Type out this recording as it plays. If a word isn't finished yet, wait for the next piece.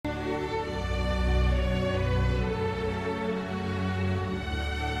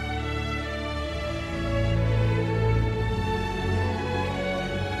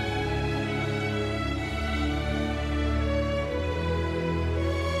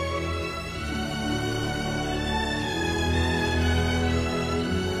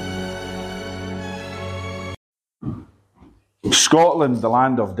Scotland, the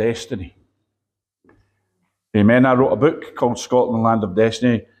land of destiny. Amen. I wrote a book called Scotland, Land of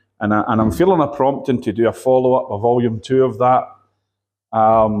Destiny, and I'm feeling a prompting to do a follow-up, a volume 2 of that.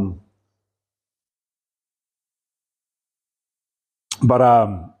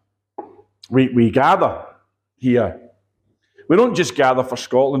 We gather here. We don't just gather for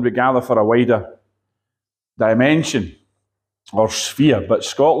Scotland, we gather for a wider dimension or sphere, but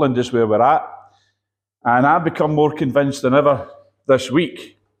Scotland is where we're at. And I've become more convinced than ever this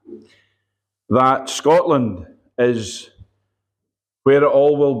week that Scotland is where it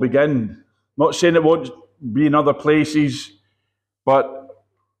all will begin. Not saying it won't be in other places, but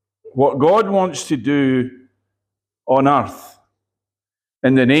what God wants to do on earth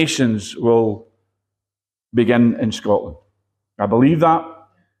in the nations will begin in Scotland. I believe that.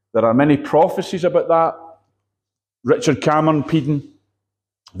 There are many prophecies about that. Richard Cameron, Peden,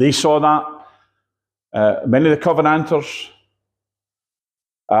 they saw that. Many of the Covenanters,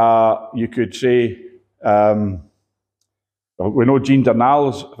 you could say, we know Jean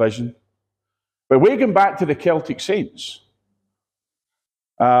Darnall's vision. But way going back to the Celtic saints,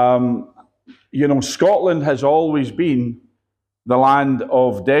 Scotland has always been the land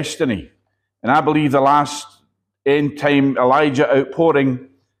of destiny. And I believe the last end time Elijah outpouring,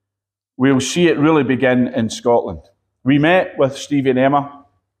 we'll see it really begin in Scotland. We met with Stevie and Emma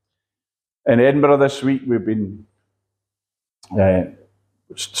in Edinburgh this week. We've been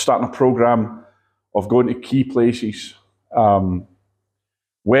starting a program of going to key places,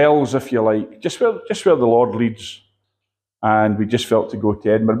 Wells, if you like, just where the Lord leads. And we just felt to go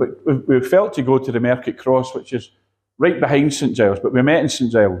to Edinburgh, but we felt to go to the Market Cross, which is right behind St Giles. But we met in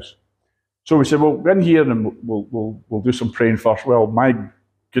St Giles, so we said, "Well, we're in here and we'll do some praying first." Well, my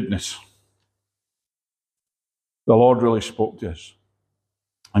goodness, the Lord really spoke to us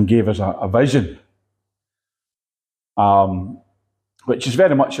and gave us a vision, which is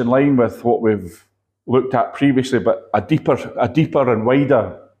very much in line with what we've looked at previously, but a deeper and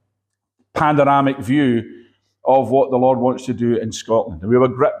wider panoramic view of what the Lord wants to do in Scotland. And we were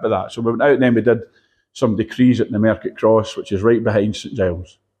gripped by that. So we went out and then we did some decrees at the Market Cross, which is right behind St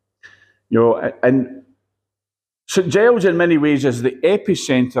Giles. And St Giles in many ways is the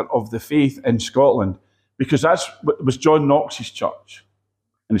epicentre of the faith in Scotland, because that was John Knox's church.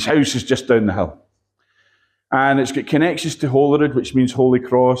 And his house is just down the hill. And it's got connections to Holyrood, which means Holy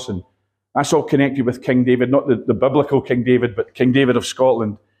Cross, and that's all connected with King David, not the biblical King David, but King David of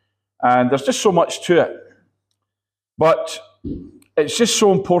Scotland. And there's just so much to it. But it's just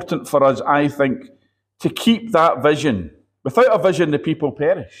so important for us, I think, to keep that vision. Without a vision, the people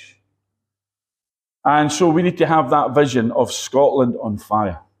perish. And so we need to have that vision of Scotland on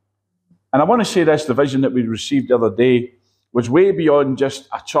fire. And I want to say this, the vision that we received the other day was way beyond just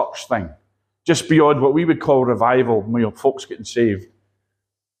a church thing, just beyond what we would call revival, folks getting saved.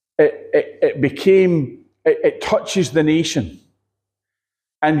 It touches the nation.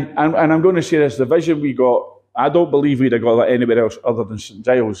 And I'm going to say this, the vision we got, I don't believe we'd have got that anywhere else other than St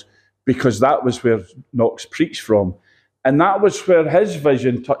Giles, because that was where Knox preached from. And that was where his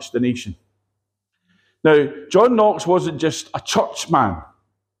vision touched the nation. Now, John Knox wasn't just a churchman,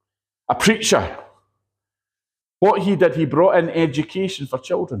 a preacher. What he did, he brought in education for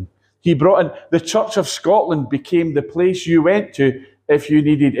children. He brought in, the Church of Scotland became the place you went to if you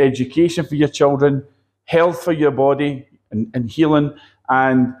needed education for your children, health for your body, and healing,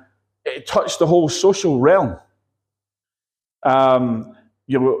 and it touched the whole social realm.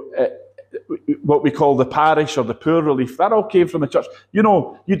 What we call the parish or the poor relief, that all came from the church.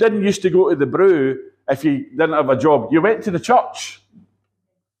 You didn't used to go to the brew if you didn't have a job. You went to the church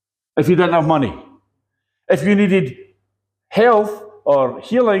if you didn't have money. If you needed health or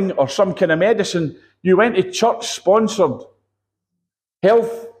healing or some kind of medicine, you went to church-sponsored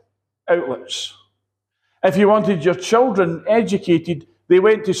health outlets. If you wanted your children educated, they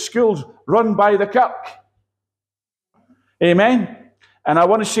went to schools run by the kirk. Amen? And I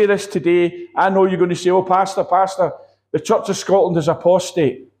want to say this today. I know you're going to say, "Oh, Pastor, the Church of Scotland is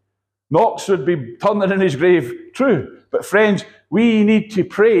apostate. Knox would be turning in his grave." True. But friends, we need to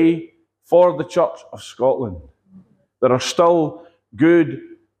pray for the Church of Scotland. There are still good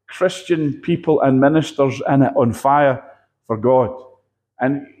Christian people and ministers in it on fire for God.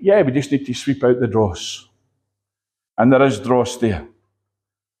 And yeah, we just need to sweep out the dross. And there is dross there.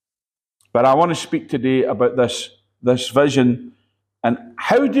 But I want to speak today about this vision and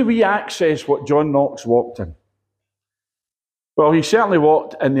how do we access what John Knox walked in? Well, he certainly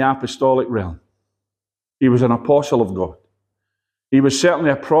walked in the apostolic realm. He was an apostle of God. He was certainly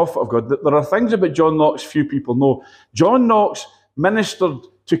a prophet of God. There are things about John Knox few people know. John Knox ministered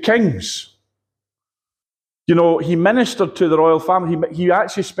to kings. You know, he ministered to the royal family. He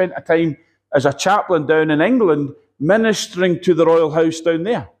actually spent a time as a chaplain down in England ministering to the royal house down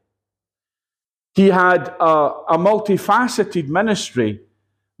there. He had a multifaceted ministry,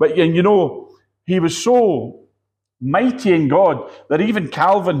 but you know, he was so mighty in God that even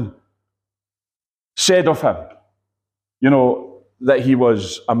Calvin said of him, you know, that he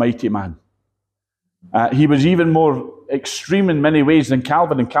was a mighty man. He was even more extreme in many ways than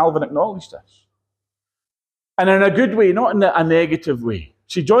Calvin, and Calvin acknowledged this. And in a good way, not in a negative way.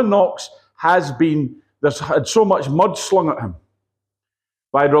 See, John Knox there's had so much mud slung at him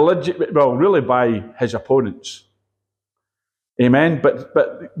by religion, well, really by his opponents. Amen.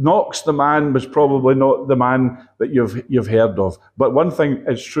 But Knox, the man, was probably not the man that you've heard of. But one thing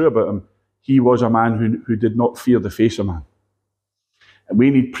is true about him: he was a man who did not fear the face of man. And we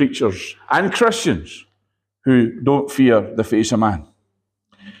need preachers and Christians who don't fear the face of man.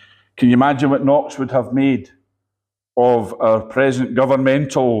 Can you imagine what Knox would have made of our present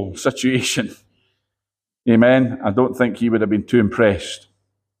governmental situation? Amen. I don't think he would have been too impressed.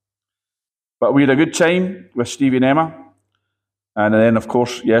 But we had a good time with Stevie and Emma. And then, of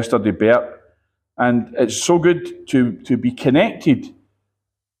course, yesterday, Bert. And it's so good to be connected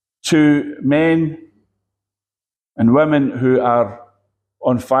to men and women who are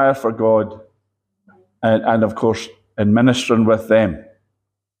on fire for God, and of course, in ministering with them.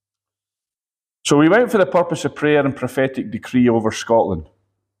 So we went for the purpose of prayer and prophetic decree over Scotland.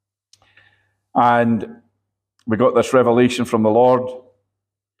 And we got this revelation from the Lord.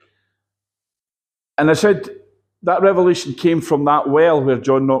 And I said, that revelation came from that well where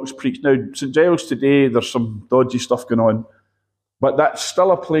John Knox preached. Now, St Giles today, there's some dodgy stuff going on, but that's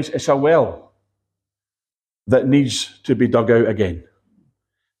still a place, it's a well that needs to be dug out again.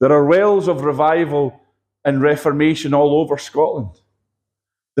 There are wells of revival and reformation all over Scotland.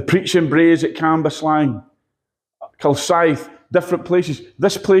 The Preaching Braes at Cambuslang, Kilsyth, different places.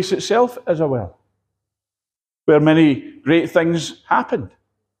 This place itself is a well where many great things happened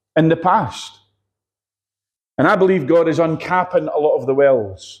in the past. And I believe God is uncapping a lot of the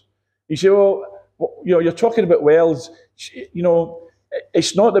wells. You say, well, you know, you're talking about wells. You know,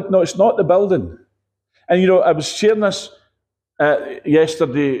 it's not the building. And you know, I was sharing this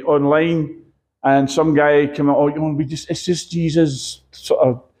yesterday online, and some guy came out, it's just Jesus sort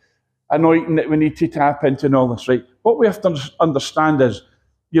of anointing that we need to tap into and all this, right? What we have to understand is,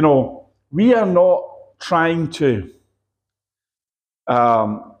 you know, we are not trying to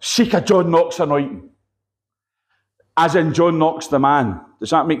seek a John Knox anointing, as in John Knox the man. Does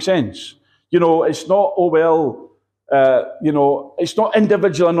that make sense? You know, it's not, you know, it's not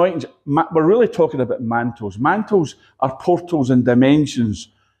individual anointings. We're really talking about mantles. Mantles are portals and dimensions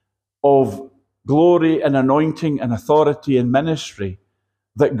of glory and anointing and authority and ministry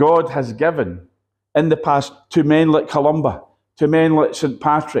that God has given in the past to men like Columba, to men like St.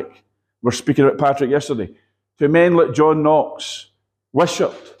 Patrick. We're speaking about Patrick yesterday. To men like John Knox,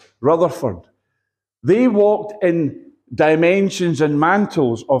 Wishart, Rutherford. They walked in dimensions and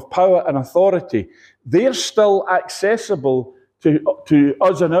mantles of power and authority. They're still accessible to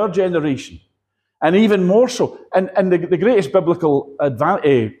us in our generation, and even more so. And the greatest biblical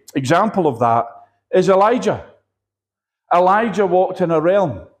example of that is Elijah. Elijah walked in a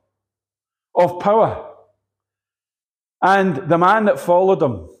realm of power. And the man that followed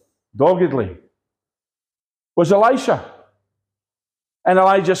him doggedly was Elisha. And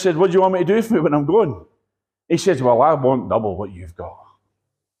Elijah said, what do you want me to do for me when I'm going? He says, well, I want double what you've got.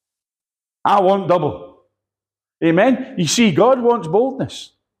 I want double. Amen? You see, God wants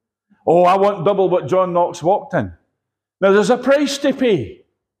boldness. Oh, I want double what John Knox walked in. Now, there's a price to pay.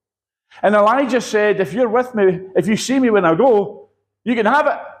 And Elijah said, if you're with me, if you see me when I go, you can have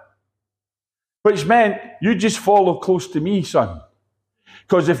it. Which meant, you just follow close to me, son.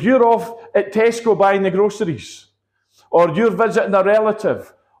 Because if you're off at Tesco buying the groceries, or you're visiting a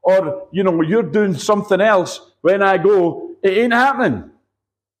relative, or, you know, you're doing something else, when I go, it ain't happening.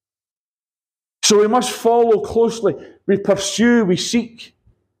 So we must follow closely. We pursue, we seek.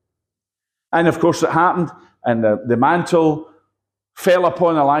 And of course it happened, and the mantle fell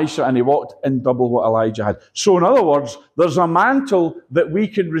upon Elisha, and he walked in double what Elijah had. So in other words, there's a mantle that we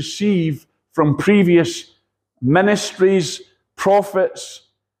can receive from previous ministries, prophets,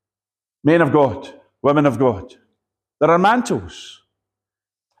 men of God, women of God. There are mantles.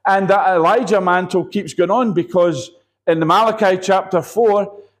 And that Elijah mantle keeps going on, because in the Malachi chapter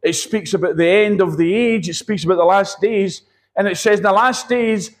 4, it speaks about the end of the age. It speaks about the last days. And it says in the last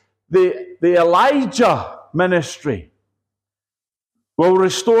days, the Elijah ministry will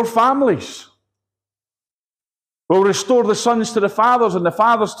restore families, We'll restore the sons to the fathers and the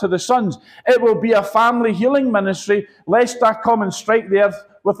fathers to the sons. It will be a family healing ministry, lest I come and strike the earth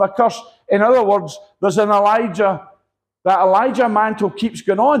with a curse. In other words, there's an Elijah. That Elijah mantle keeps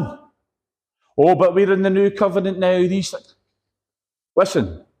going on. Oh, but we're in the new covenant now. These things.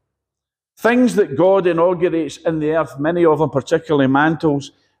 Listen, things that God inaugurates in the earth, many of them, particularly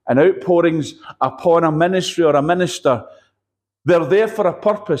mantles and outpourings upon a ministry or a minister, they're there for a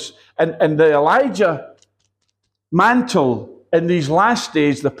purpose. And the Elijah mantle in these last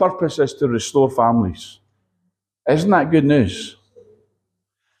days, the purpose is to restore families. Isn't that good news?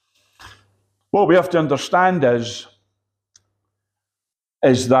 What we have to understand is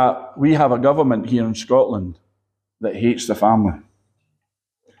that we have a government here in Scotland that hates the family.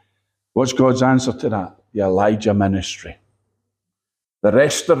 What's God's answer to that? The Elijah ministry. The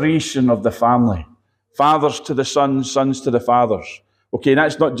restoration of the family. Fathers to the sons, sons to the fathers. Okay,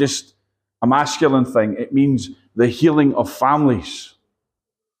 that's not just a masculine thing. It means the healing of families.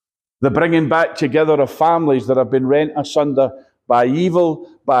 The bringing back together of families that have been rent asunder by evil,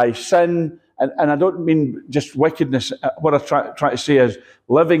 by sin. And I don't mean just wickedness. What I try to say is,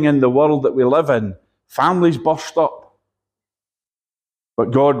 living in the world that we live in, families burst up.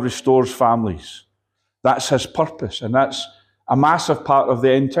 But God restores families. That's his purpose, and that's a massive part of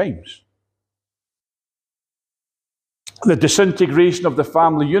the end times. The disintegration of the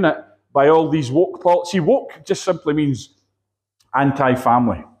family unit by all these woke policies. See, woke just simply means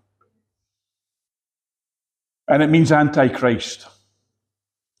anti-family. And it means anti-Christ.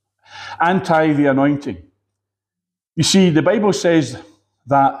 Anti the anointing. You see, the Bible says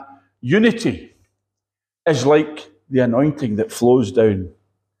that unity is like the anointing that flows down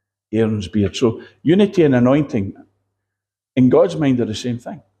Aaron's beard. So unity and anointing, in God's mind, are the same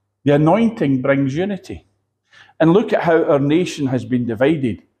thing. The anointing brings unity. And look at how our nation has been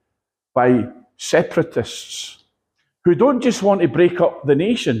divided by separatists who don't just want to break up the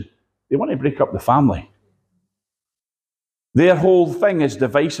nation, they want to break up the family. Their whole thing is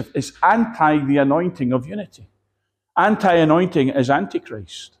divisive. It's anti the anointing of unity. Anti-anointing is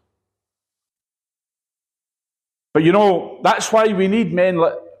antichrist. But you know, that's why we need men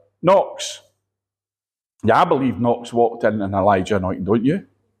like Knox. Yeah, I believe Knox walked in an Elijah anointing, don't you?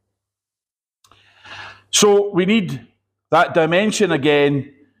 So we need that dimension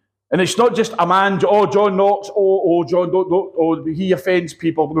again. And it's not just a man, oh, John Knox, John, he offends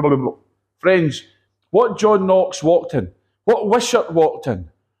people, blah, blah, blah. Friends, what John Knox walked in, what Wishart walked in,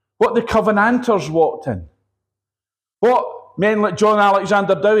 what the Covenanters walked in, what men like John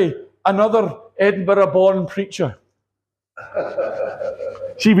Alexander Dowie, another Edinburgh-born preacher.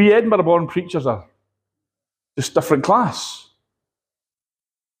 See, we Edinburgh-born preachers are just different class.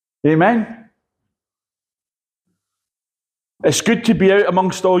 Amen? It's good to be out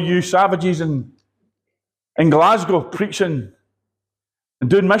amongst all you savages in Glasgow preaching and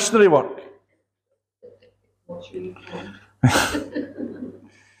doing missionary work.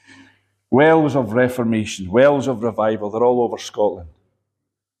 Wells of reformation, wells of revival, they're all over Scotland.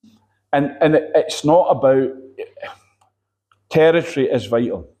 And it's not about... Territory is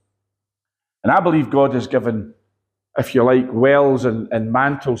vital. And I believe God has given, if you like, wells and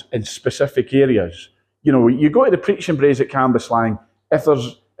mantles in specific areas. You know, you go to the preaching braes at Cambuslang,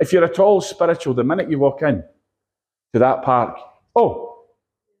 if you're at all spiritual, the minute you walk in to that park,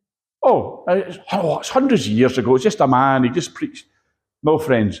 it's hundreds of years ago, it's just a man, he just preached. No,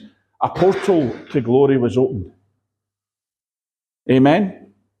 friends, a portal to glory was opened.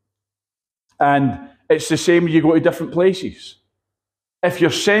 Amen? And it's the same when you go to different places. If you're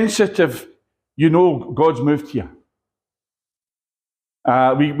sensitive, you know God's moved here.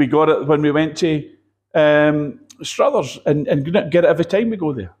 We got it when we went to Struthers and get it every time we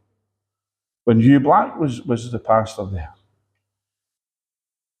go there. When Hugh Black was the pastor there.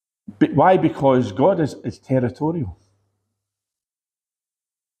 But why? Because God is territorial.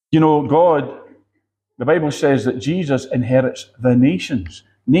 You know, God, the Bible says that Jesus inherits the nations.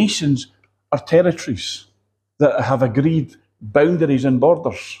 Nations are territories that have agreed boundaries and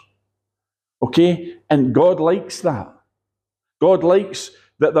borders. Okay? And God likes that. God likes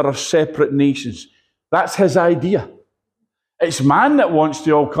that there are separate nations. That's his idea. It's man that wants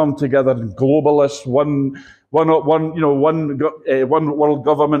to all come together, globalists, one world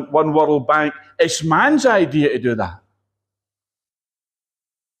government, one world bank. It's man's idea to do that.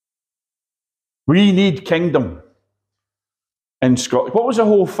 We need kingdom in Scotland. What was the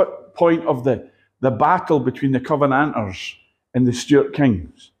whole point of the battle between the Covenanters and the Stuart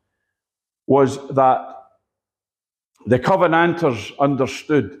Kings? Was that the Covenanters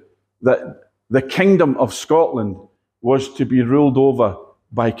understood that the kingdom of Scotland was to be ruled over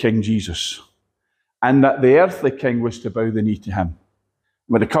by King Jesus. and that the earthly king was to bow the knee to him.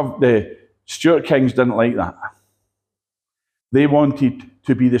 But the Stuart kings didn't like that. They wanted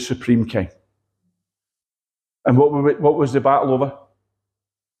to be the supreme king. And what was the battle over?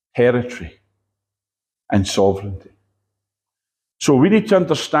 Territory and sovereignty. So we need to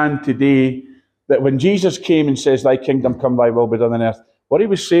understand today that when Jesus came and says, "Thy kingdom come, thy will be done on earth," what he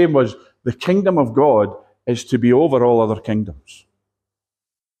was saying was the kingdom of God is to be over all other kingdoms.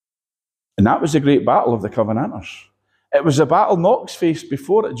 And that was the great battle of the Covenanters. It was a battle Knox faced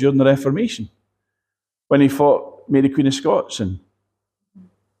before it during the Reformation, when he fought Mary Queen of Scots and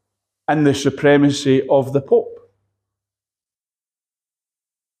the supremacy of the Pope.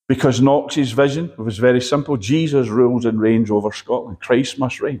 Because Knox's vision was very simple. Jesus rules and reigns over Scotland. Christ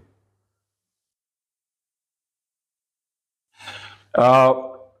must reign.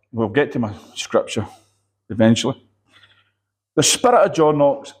 We'll get to my scripture eventually. The spirit of John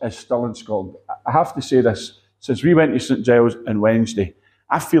Knox is still in Scotland. I have to say this. Since we went to St Giles on Wednesday,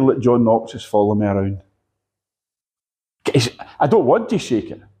 I feel that John Knox is following me around. I don't want to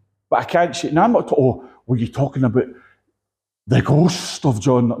shake it, but I can't shake it. Now, I'm not were you talking about the ghost of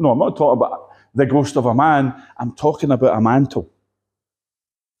John? No, I'm not talking about the ghost of a man. I'm talking about a mantle.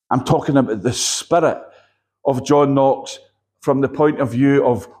 I'm talking about the spirit of John Knox from the point of view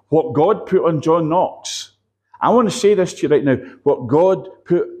of what God put on John Knox. I want to say this to you right now. What God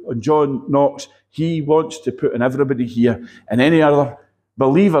put on John Knox, he wants to put on everybody here and any other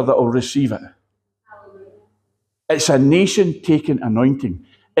believer that will receive it. Hallelujah. It's a nation-taking anointing.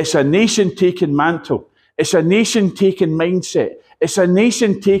 It's a nation-taking mantle. It's a nation-taking mindset. It's a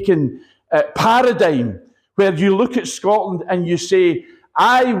nation-taking paradigm where you look at Scotland and you say,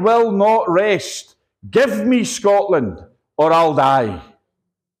 "I will not rest. Give me Scotland or I'll die."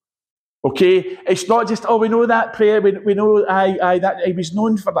 Okay? It's not just, we know that prayer, we know that he was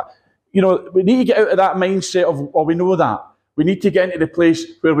known for that. You know, we need to get out of that mindset of, we know that. We need to get into the place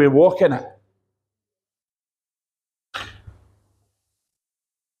where we walk in it.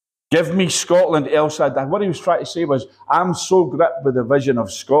 Give me Scotland, else I die. What he was trying to say was, I'm so gripped with the vision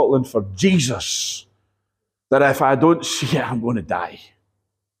of Scotland for Jesus that if I don't see it, I'm going to die.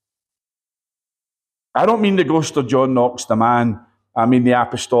 I don't mean the ghost of John Knox, the man. I mean the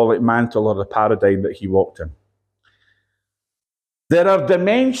apostolic mantle or the paradigm that he walked in. There are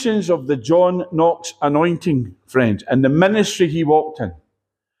dimensions of the John Knox anointing, friends, and the ministry he walked in,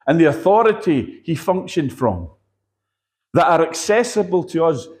 and the authority he functioned from, that are accessible to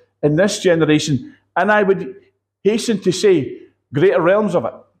us in this generation, and I would hasten to say, greater realms of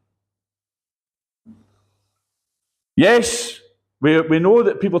it. Yes, we know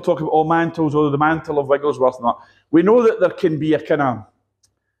that people talk about mantles, or the mantle of Wigglesworth and that. We know that there can be a kind of,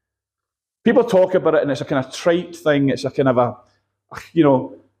 people talk about it and it's a kind of trite thing, it's a kind of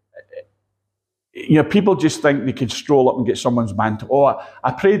people just think they can stroll up and get someone's mantle.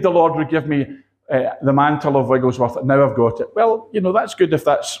 I prayed the Lord would give me the mantle of Wigglesworth, and now I've got it. Well, that's good if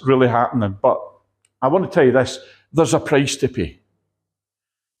that's really happening, but I want to tell you this, there's a price to pay.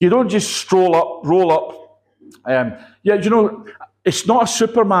 You don't just stroll up, roll up. It's not a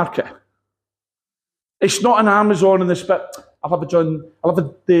supermarket. It's not an Amazon in the spirit. I'll have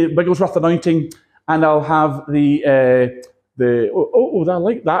the Wigglesworth anointing, and I'll have I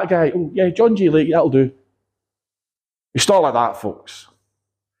like that guy. Oh, yeah, John G. Lake, that'll do. It's not like that, folks.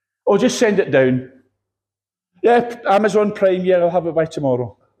 Just send it down. Yeah, Amazon Prime, yeah, I'll have it by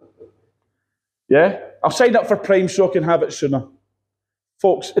tomorrow. Yeah, I'll sign up for Prime so I can have it sooner.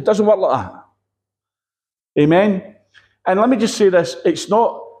 Folks, it doesn't work like that. Amen? And let me just say this, it's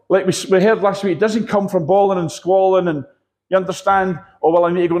not, like we heard last week, it doesn't come from bawling and squalling and, you understand,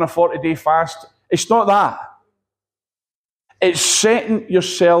 I need to go on a 40-day fast. It's not that. It's setting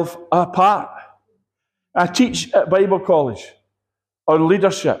yourself apart. I teach at Bible College on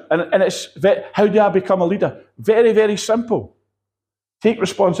leadership, and it's, how do I become a leader? Very, very simple. Take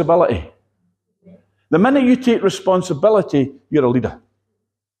responsibility. The minute you take responsibility, you're a leader.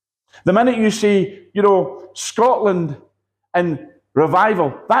 The minute you say, Scotland and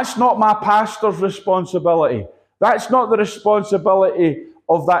revival, that's not my pastor's responsibility. That's not the responsibility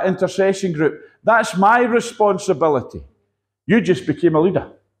of that intercession group. That's my responsibility. You just became a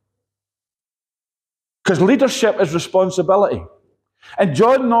leader. Because leadership is responsibility. And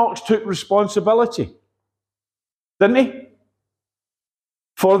John Knox took responsibility, didn't he?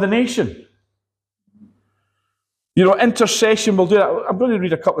 For the nation. Intercession will do that. I'm going to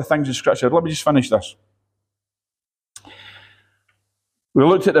read a couple of things in Scripture. Let me just finish this. We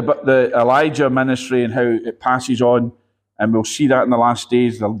looked at the Elijah ministry and how it passes on, and we'll see that in the last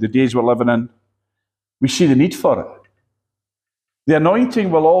days, the days we're living in. We see the need for it. The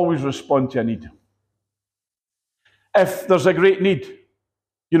anointing will always respond to a need. If there's a great need,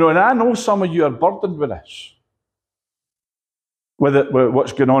 and I know some of you are burdened with this, with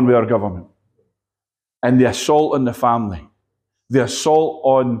what's going on with our government, and the assault on the family, the assault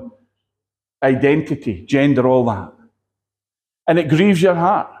on identity, gender, all that. And it grieves your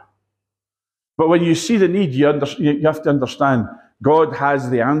heart. But when you see the need, you have to understand God has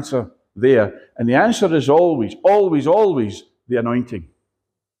the answer there. And the answer is always, always, always the anointing.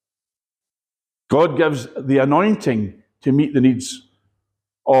 God gives the anointing to meet the needs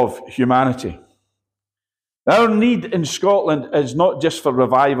of humanity. Our need in Scotland is not just for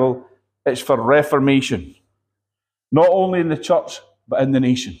revival, it's for reformation. Not only in the church, but in the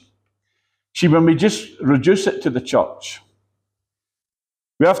nation. See, when we just reduce it to the church,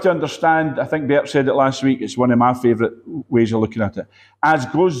 we have to understand, I think Bert said it last week, it's one of my favourite ways of looking at it. As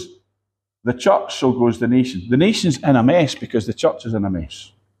goes the church, so goes the nation. The nation's in a mess because the church is in a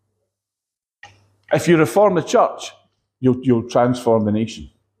mess. If you reform the church, you'll transform the nation.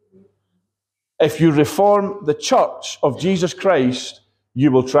 If you reform the church of Jesus Christ,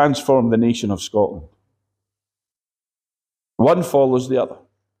 you will transform the nation of Scotland. One follows the other.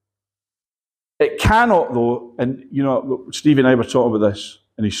 It cannot, though, and Steve and I were talking about this,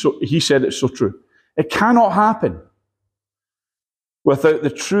 and he said it's so true. It cannot happen without the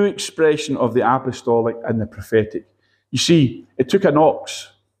true expression of the apostolic and the prophetic. You see, it took an ox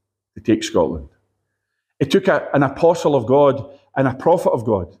to take Scotland. It took an apostle of God and a prophet of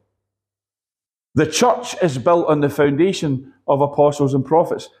God. The church is built on the foundation of apostles and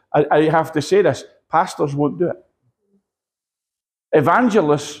prophets. I have to say this, pastors won't do it.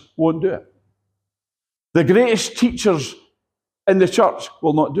 Evangelists won't do it. The greatest teachers in the church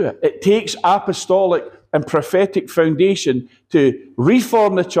will not do it. It takes apostolic and prophetic foundation to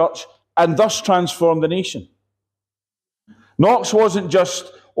reform the church and thus transform the nation. Knox wasn't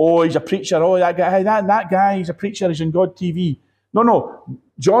just, he's a preacher, that guy, he's a preacher, he's on God TV. No.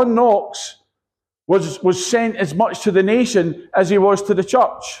 John Knox was sent as much to the nation as he was to the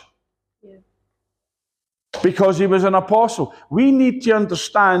church. Yeah. Because he was an apostle. We need to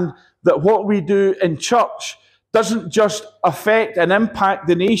understand that what we do in church doesn't just affect and impact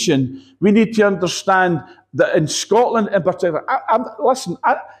the nation. We need to understand that in Scotland in particular,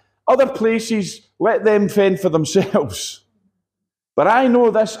 other places, let them fend for themselves. But I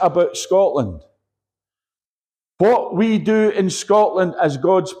know this about Scotland. What we do in Scotland as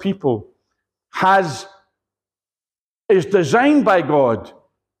God's people is designed by God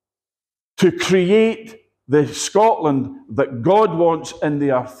to create the Scotland that God wants in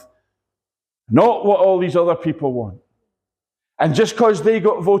the earth. Not what all these other people want. And just because they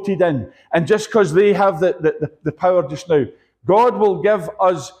got voted in, and just because they have the power just now, God will give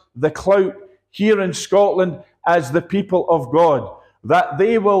us the clout here in Scotland as the people of God, that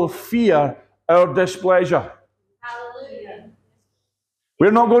they will fear our displeasure. Hallelujah.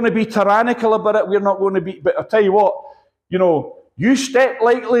 We're not going to be tyrannical about it. We're not going to be, but I'll tell you what, you step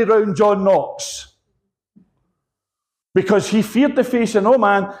lightly round John Knox, because he feared the face of no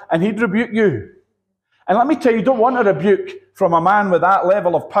man, and he'd rebuke you. And let me tell you, you don't want a rebuke from a man with that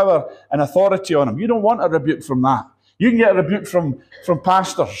level of power and authority on him. You don't want a rebuke from that. You can get a rebuke from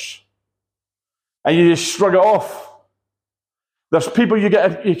pastors, and you just shrug it off. There's people you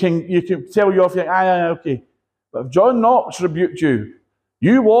can tell you off, you think, okay. But if John Knox rebuked you,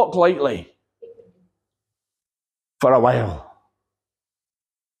 you walk lightly for a while.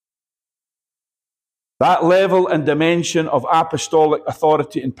 That level and dimension of apostolic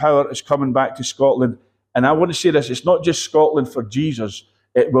authority and power is coming back to Scotland. And I want to say this, it's not just Scotland for Jesus,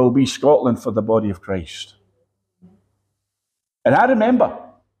 it will be Scotland for the body of Christ. And I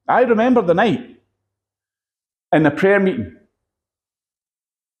remember the night in the prayer meeting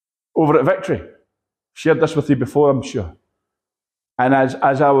over at Victory. Shared this with you before, I'm sure. And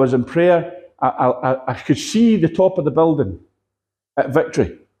as I was in prayer, I could see the top of the building at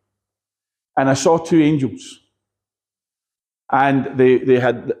Victory. And I saw two angels. And they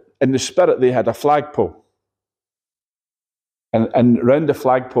had, in the spirit, they had a flagpole. And around the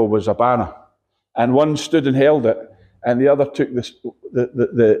flagpole was a banner. And one stood and held it, and the other took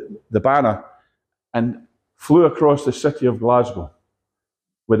the banner and flew across the city of Glasgow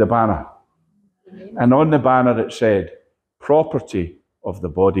with a banner. And on the banner it said, property of the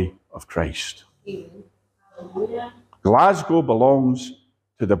body of Christ. Glasgow belongs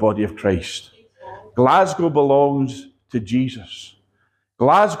to the body of Christ. Glasgow belongs to Jesus.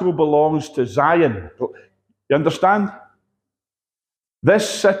 Glasgow belongs to Zion. You understand? This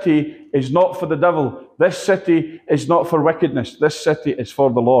city is not for the devil. This city is not for wickedness. This city is for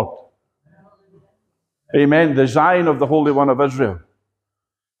the Lord. Amen. The Zion of the Holy One of Israel.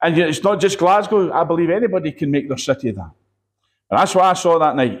 And it's not just Glasgow. I believe anybody can make their city that. And that's what I saw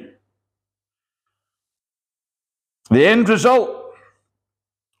that night. The end result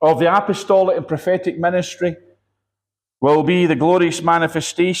of the apostolic and prophetic ministry will be the glorious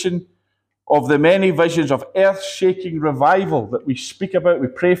manifestation of the many visions of earth-shaking revival that we speak about, we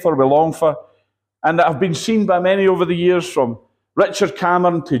pray for, we long for, and that have been seen by many over the years, from Richard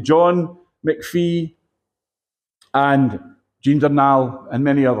Cameron to John McPhee and Jean Darnall and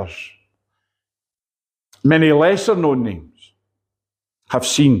many others. Many lesser-known names have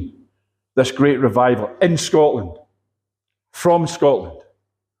seen this great revival in Scotland, from Scotland.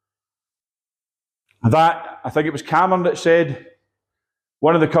 That, I think it was Cameron that said,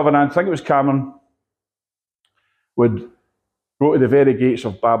 one of the covenants, I think it was Cameron, would go to the very gates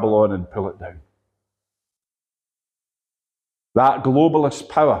of Babylon and pull it down. That globalist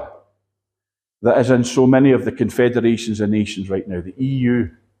power that is in so many of the confederations and nations right now, the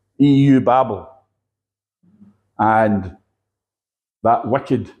EU Babel, and that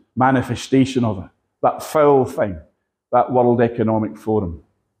wicked manifestation of it, that foul thing, that World Economic Forum,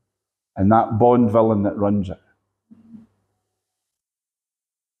 and that Bond villain that runs it.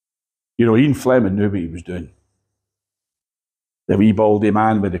 You know, Ian Fleming knew what he was doing. The wee baldy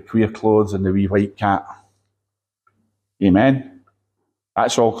man with the queer clothes and the wee white cat. Amen?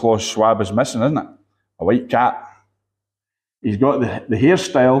 That's all Klaus Schwab is missing, isn't it? A white cat. He's got the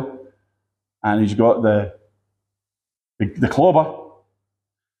hairstyle and he's got the clobber.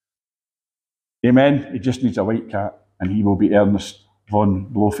 Amen? He just needs a white cat and he will be Ernest von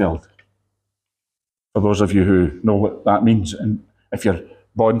Blofeld. For those of you who know what that means, and if you're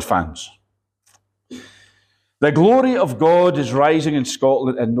Bond fans. The glory of God is rising in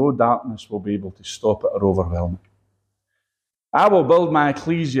Scotland, and no darkness will be able to stop it or overwhelm it. I will build my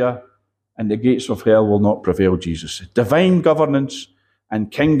ecclesia, and the gates of hell will not prevail, Jesus said. Divine governance and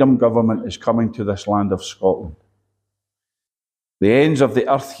kingdom government is coming to this land of Scotland. The ends of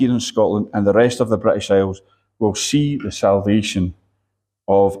the earth here in Scotland and the rest of the British Isles will see the salvation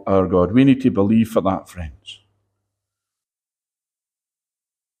of our God. We need to believe for that, friends.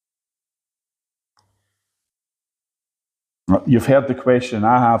 You've heard the question,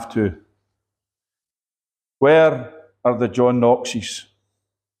 I have too. Where are the John Knoxes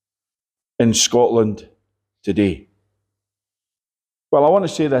in Scotland today? Well, I want to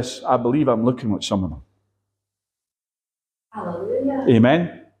say this. I believe I'm looking at some of them. Hallelujah.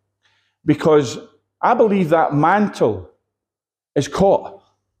 Amen. Because I believe that mantle is caught.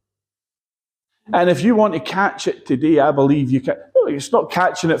 And if you want to catch it today, I believe you can. No, it's not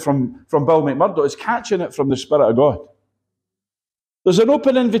catching it from Bill McMurdo. It's catching it from the Spirit of God. There's an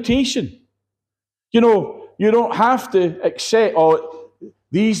open invitation. You know, you don't have to accept,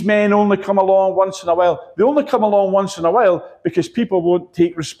 these men only come along once in a while. They only come along once in a while because people won't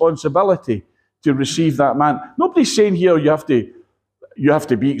take responsibility to receive that man. Nobody's saying here you have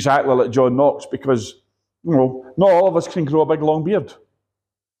to be exactly like John Knox, because, you know, not all of us can grow a big long beard.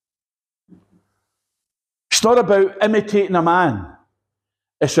 It's not about imitating a man.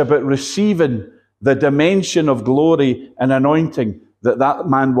 It's about receiving the dimension of glory and anointing that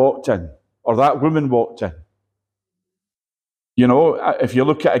man walked in, or that woman walked in. You know, if you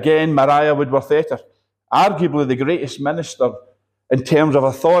look at, again, Mariah Woodworth-Etter, arguably the greatest minister in terms of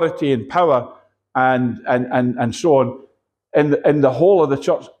authority and power and so on in the whole of the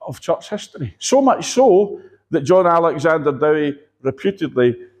church history. So much so that John Alexander Dowie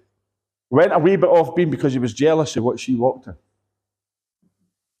reputedly went a wee bit off beam because he was jealous of what she walked in.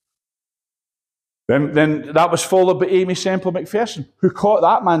 Then that was followed by Amy Semple McPherson, who caught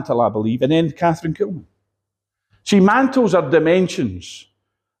that mantle, I believe, and then Catherine Kuhlman. See, mantles are dimensions.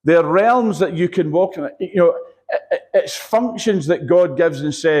 They're realms that you can walk in. You know, it's functions that God gives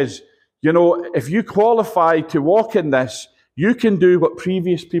and says, you know, if you qualify to walk in this, you can do what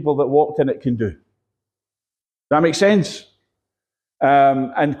previous people that walked in it can do. Does that make sense?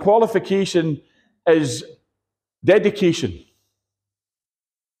 And qualification is dedication.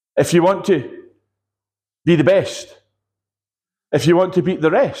 If you want to be the best, if you want to beat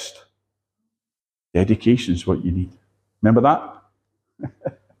the rest, dedication is what you need. Remember that?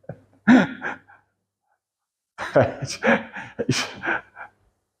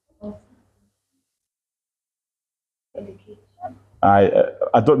 I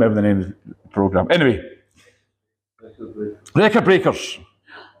don't remember the name of the program. Anyway, Record Breakers.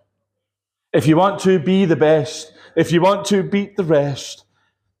 If you want to be the best, if you want to beat the rest,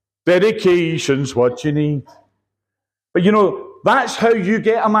 dedication's what you need. But you know, that's how you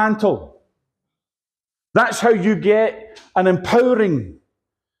get a mantle. That's how you get an empowering.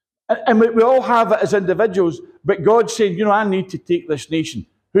 And we all have it as individuals, but God's saying, you know, I need to take this nation.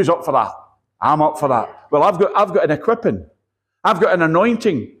 Who's up for that? I'm up for that. Well, I've got an equipping. I've got an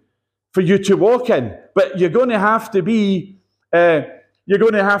anointing for you to walk in. But you're going to have to be, you're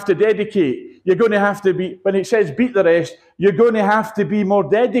going to have to dedicate. You're going to have to be, when it says beat the rest, you're going to have to be more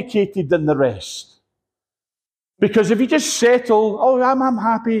dedicated than the rest. Because if you just settle, oh, I'm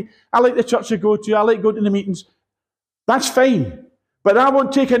happy, I like the church I go to, I like going to the meetings, that's fine. But that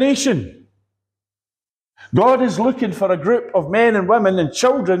won't take a nation. God is looking for a group of men and women and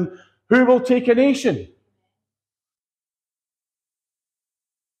children who will take a nation.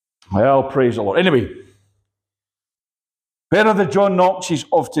 Well, praise the Lord. Anyway, where are the John Knoxes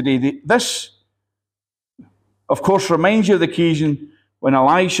of today? This, of course, reminds you of the occasion when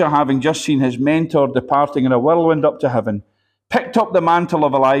Elisha, having just seen his mentor departing in a whirlwind up to heaven, picked up the mantle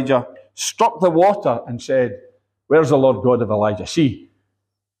of Elijah, struck the water, and said, "Where's the Lord God of Elijah?" See,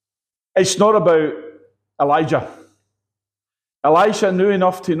 it's not about Elijah. Elisha knew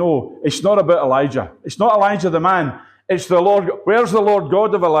enough to know it's not about Elijah. It's not Elijah the man. It's the Lord. Where's the Lord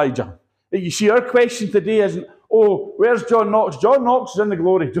God of Elijah? You see, our question today isn't, oh, where's John Knox? John Knox is in the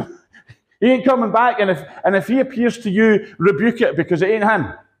glory. He ain't coming back, and if he appears to you, rebuke it, because it ain't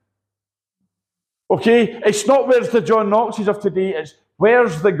him. Okay? It's not where's the John Knoxes of today, it's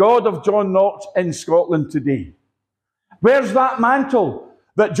where's the God of John Knox in Scotland today? Where's that mantle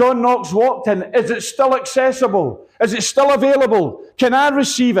that John Knox walked in? Is it still accessible? Is it still available? Can I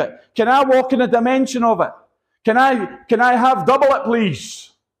receive it? Can I walk in a dimension of it? Can I have double it, please?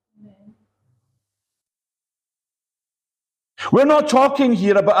 We're not talking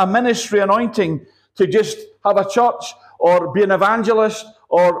here about a ministry anointing to just have a church or be an evangelist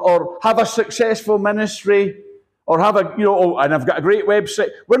or have a successful ministry or have a, and I've got a great website.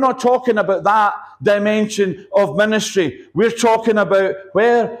 We're not talking about that dimension of ministry. We're talking about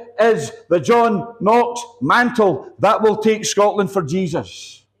where is the John Knox mantle that will take Scotland for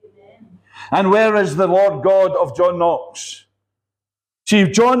Jesus? Amen. And where is the Lord God of John Knox? See,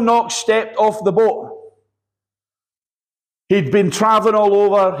 John Knox stepped off the boat. He'd been travelling all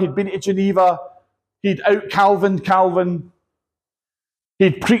over. He'd been to Geneva. He'd out-Calvined Calvin.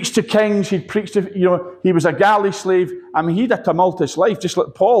 He'd preached to kings. He'd preached to, he was a galley slave. I mean, he had a tumultuous life, just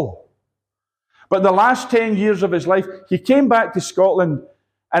like Paul. But the last 10 years of his life, he came back to Scotland,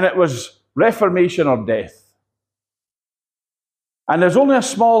 and it was Reformation or death. And there's only a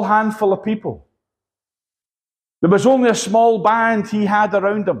small handful of people. There was only a small band he had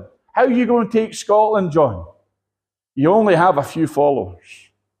around him. How are you going to take Scotland, John? You only have a few followers.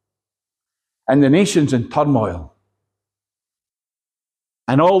 And the nation's in turmoil.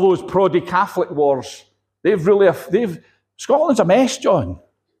 And all those pro-Catholic wars, Scotland's a mess, John.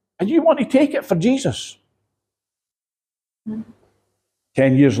 And you want to take it for Jesus.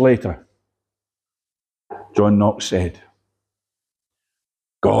 10 years later, John Knox said,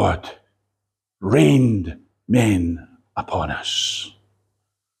 God rained men upon us.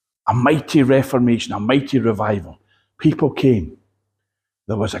 A mighty reformation, a mighty revival. People came.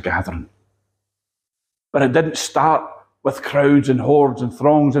 There was a gathering. But it didn't start with crowds and hordes and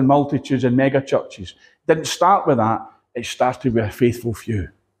throngs and multitudes and mega churches. It didn't start with that. It started with a faithful few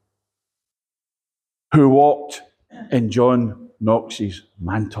who walked in John Knox's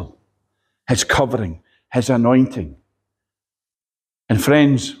mantle, his covering, his anointing. And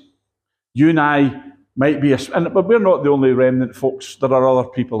friends, you and I might be, but we're not the only remnant folks. There are other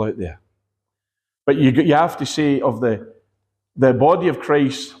people out there. But you have to say of the body of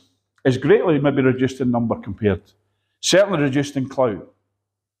Christ is greatly maybe reduced in number compared. Certainly reduced in clout.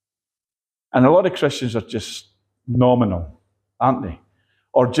 And a lot of Christians are just nominal, aren't they?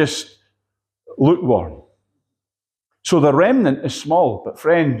 Or just lukewarm. So the remnant is small, but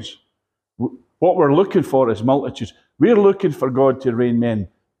friends, what we're looking for is multitudes. We're looking for God to rain men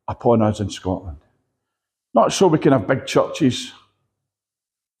upon us in Scotland. Not so we can have big churches.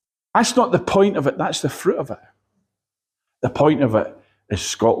 That's not the point of it, that's the fruit of it. The point of it is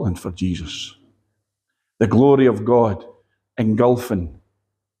Scotland for Jesus. The glory of God engulfing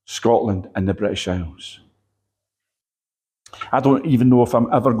Scotland and the British Isles. I don't even know if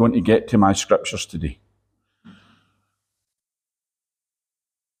I'm ever going to get to my scriptures today.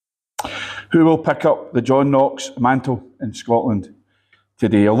 Who will pick up the John Knox mantle in Scotland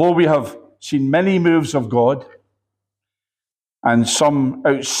today? Although we have seen many moves of God and some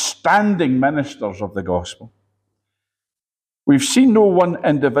outstanding ministers of the gospel, we've seen no one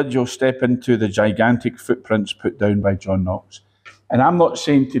individual step into the gigantic footprints put down by John Knox. And I'm not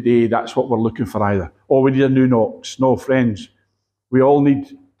saying today that's what we're looking for either. Oh, we need a new Knox. No, friends, we all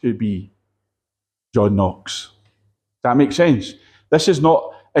need to be John Knox. Does that make sense? This is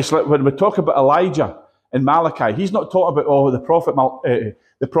not, it's like when we talk about Elijah, in Malachi. He's not talking about,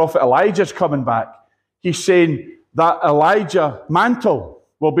 the prophet Elijah's coming back. He's saying that Elijah mantle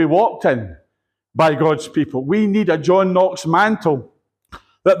will be walked in by God's people. We need a John Knox mantle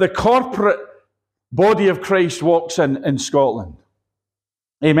that the corporate body of Christ walks in Scotland.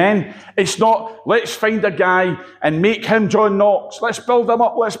 Amen? It's not, let's find a guy and make him John Knox. Let's build him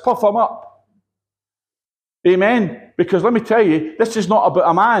up. Let's puff him up. Amen? Because let me tell you, this is not about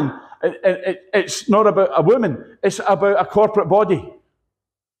a man. It's not about a woman. It's about a corporate body.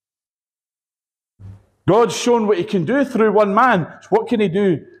 God's shown what he can do through one man. So what can he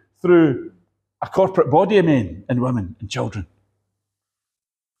do through a corporate body of men and women and children?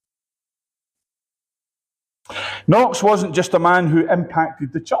 Knox wasn't just a man who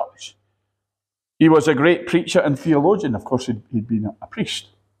impacted the church. He was a great preacher and theologian. Of course, he'd been a priest.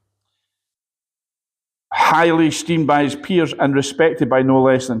 Highly esteemed by his peers and respected by no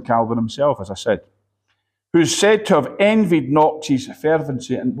less than Calvin himself, as I said, who's said to have envied Knox's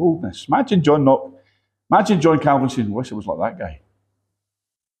fervency and boldness. Imagine John Calvin saying, wish I was like that guy.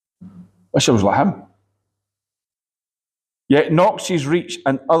 Wish I was like him. Yet Knox's reach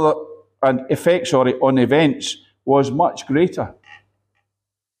and effect on events was much greater.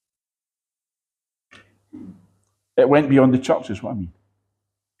 It went beyond the church, is what I mean.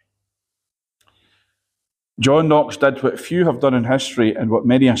 John Knox did what few have done in history and what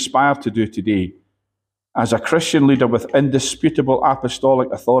many aspire to do today. As a Christian leader with indisputable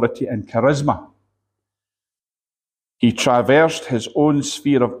apostolic authority and charisma, he traversed his own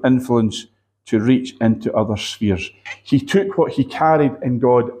sphere of influence to reach into other spheres. He took what he carried in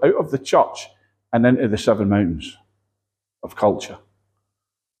God out of the church and into the 7 mountains of culture,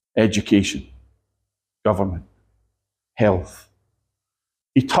 education, government, health.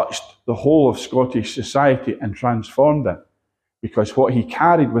 He touched the whole of Scottish society and transformed it, because what he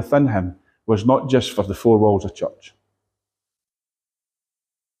carried within him was not just for the 4 walls of church.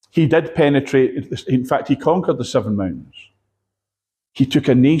 He did penetrate, in fact, he conquered the 7 mountains. He took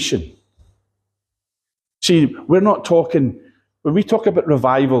a nation. See, we're not talking, when we talk about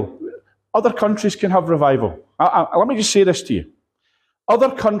revival, other countries can have revival. Let me just say this to you. Other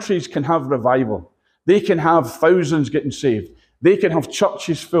countries can have revival. They can have thousands getting saved. They can have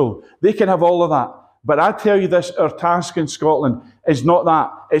churches full. They can have all of that. But I tell you this, our task in Scotland is not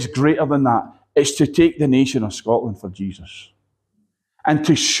that. It's greater than that. It's to take the nation of Scotland for Jesus. And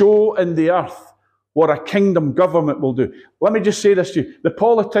to show in the earth what a kingdom government will do. Let me just say this to you. The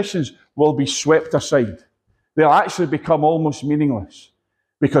politicians will be swept aside. They'll actually become almost meaningless,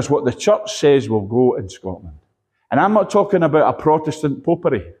 because what the church says will go in Scotland. And I'm not talking about a Protestant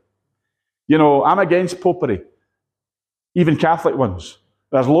popery. You know, I'm against popery. Even Catholic ones.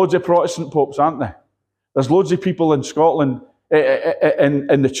 There's loads of Protestant popes, aren't there? There's loads of people in Scotland,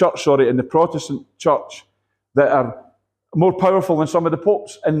 in the church, in the Protestant church, that are more powerful than some of the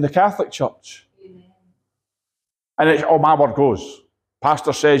popes in the Catholic church. Amen. And it's, oh, my word goes.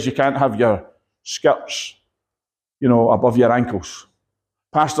 Pastor says you can't have your skirts, above your ankles.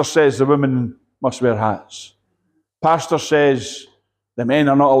 Pastor says the women must wear hats. Pastor says the men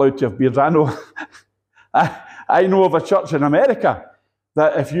are not allowed to have beards. I know of a church in America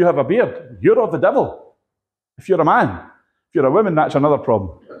that if you have a beard, you're of the devil. If you're a man. If you're a woman, that's another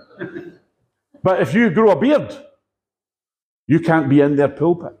problem. But if you grow a beard, you can't be in their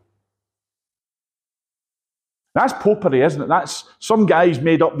pulpit. That's popery, isn't it? That's some guys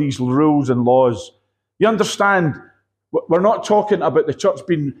made up these rules and laws. You understand, we're not talking about the church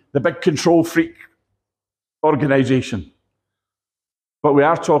being the big control freak organisation. But we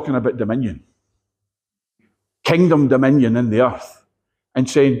are talking about dominion. Kingdom dominion in the earth. And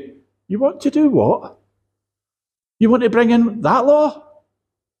saying, you want to do what? You want to bring in that law?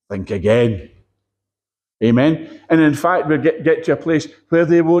 Think again. Amen? And in fact, we'll get to a place where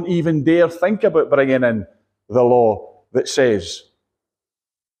they won't even dare think about bringing in the law that says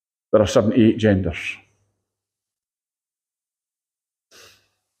there are 78 genders.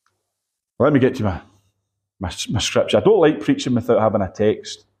 Let me get to my scripture. I don't like preaching without having a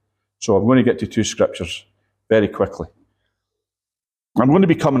text, so I'm going to get to 2 scriptures very quickly. I'm going to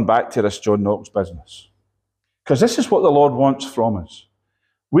be coming back to this John Knox business, because this is what the Lord wants from us.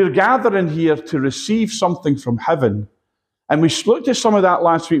 We're gathering here to receive something from heaven, and we looked at some of that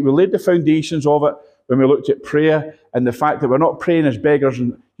last week. We laid the foundations of it when we looked at prayer and the fact that we're not praying as beggars.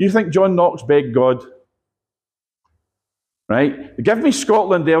 And you think John Knox begged God? Right? Give me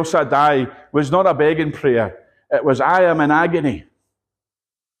Scotland, El Shaddai was not a begging prayer. It was, I am in agony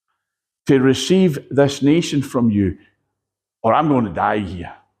to receive this nation from you, or I'm going to die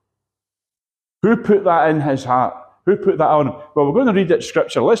here. Who put that in his heart? Who put that on him? Well, we're going to read it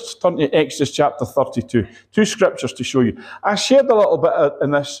scripture. Let's turn to Exodus chapter 32. Two scriptures to show you. I shared a little bit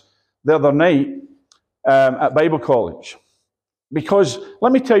in this the other night at Bible college. Because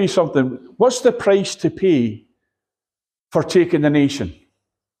let me tell you something. What's the price to pay for taking the nation?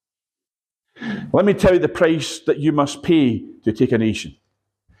 Let me tell you the price that you must pay to take a nation.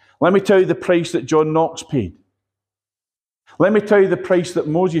 Let me tell you the price that John Knox paid. Let me tell you the price that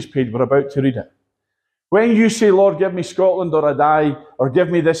Moses paid. We're about to read it. When you say, Lord, give me Scotland or I die, or give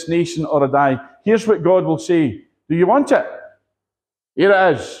me this nation or I die, here's what God will say. Do you want it? Here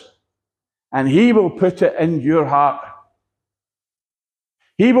it is. And he will put it in your heart.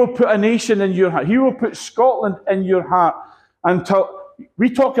 He will put a nation in your heart. He will put Scotland in your heart. Until we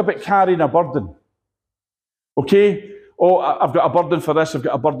talk about carrying a burden. Okay? Oh, I've got a burden for this, I've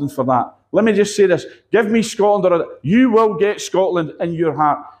got a burden for that. Let me just say this. Give me Scotland or you will get Scotland in your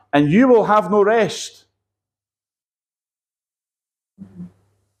heart. And you will have no rest.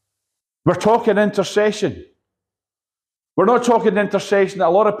 We're talking intercession. We're not talking intercession that a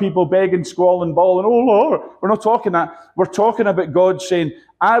lot of people beg and squall and bawl and, oh Lord, we're not talking that. We're talking about God saying,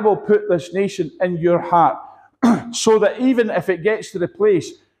 I will put this nation in your heart so that even if it gets to the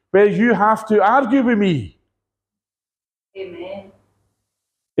place where you have to argue with me. Amen.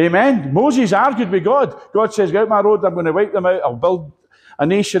 Amen. Moses argued with God. God says, get out my road, I'm going to wipe them out, I'll build a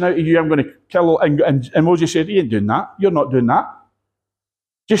nation out of you, I'm going to kill. And Moses said, you ain't doing that. You're not doing that.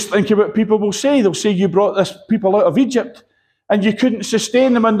 Just think of what people will say. They'll say you brought this people out of Egypt and you couldn't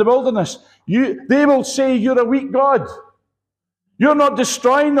sustain them in the wilderness. They will say you're a weak God. You're not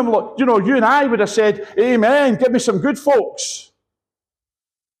destroying them. You know, you and I would have said, amen, give me some good folks.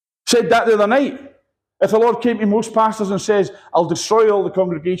 Said that the other night. If the Lord came to most pastors and says, I'll destroy all the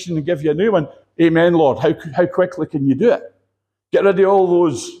congregation and give you a new one, amen, Lord, how quickly can you do it? Get rid of all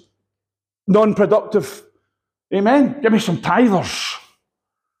those non-productive, amen, give me some tithers.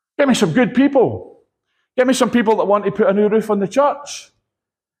 Give me some good people. Give me some people that want to put a new roof on the church.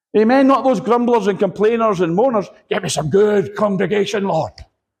 Amen. Not those grumblers and complainers and moaners. Give me some good congregation, Lord.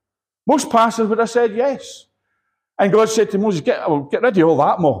 Most pastors would have said yes. And God said to Moses, get rid of all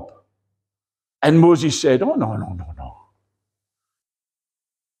that mob. And Moses said, oh, no.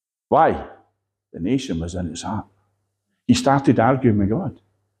 Why? The nation was in his heart. He started arguing with God.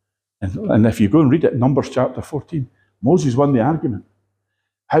 And if you go and read it, Numbers chapter 14, Moses won the argument.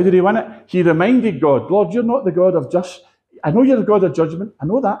 How did he win it? He reminded God, Lord, you're not the God of just. I know you're the God of judgment. I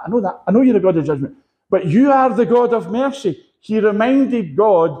know that. I know you're the God of judgment. But you are the God of mercy. He reminded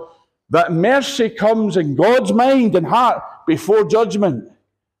God that mercy comes in God's mind and heart before judgment.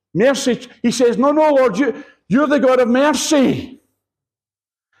 Mercy, he says, no, Lord, you're the God of mercy.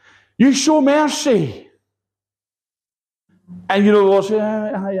 You show mercy. And you know, the Lord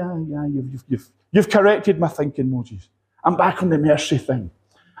said, you've corrected my thinking, Moses. I'm back on the mercy thing.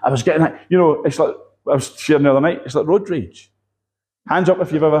 I was getting that, you know, it's like, I was sharing the other night, it's like road rage. Hands up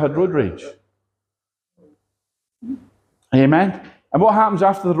if you've ever had road rage. Amen. And what happens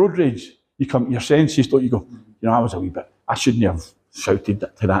after the road rage? You come to your senses, don't you go, you know, I shouldn't have shouted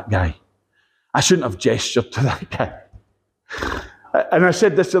to that guy. I shouldn't have gestured to that guy. And I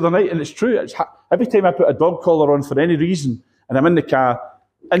said this the other night, and it's true. Every time I put a dog collar on for any reason, and I'm in the car,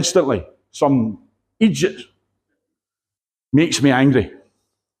 instantly, some idiot makes me angry.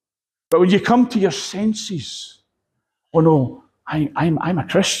 But when you come to your senses, oh no, I'm a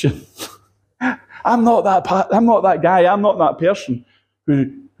Christian. I'm not that guy. I'm not that person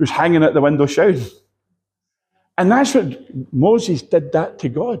who's hanging out the window shouting. And that's what Moses did that to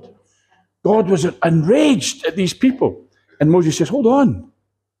God. God was enraged at these people. And Moses says, hold on.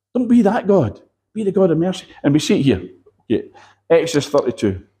 Don't be that God. Be the God of mercy. And we see it here. Okay. Exodus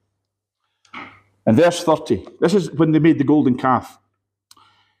 32. And verse 30. This is when they made the golden calf.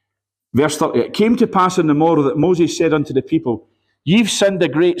 Verse 30. It came to pass in the morrow that Moses said unto the people, Ye've sinned a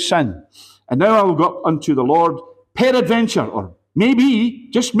great sin. And now I will go up unto the Lord. Peradventure, or maybe,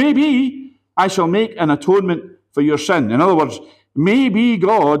 just maybe, I shall make an atonement for your sin. In other words, maybe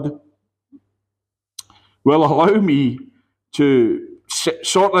God will allow me to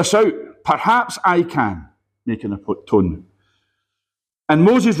sort this out. Perhaps I can make an atonement. And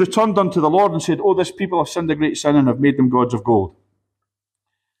Moses returned unto the Lord and said, Oh, this people have sinned a great sin and have made them gods of gold.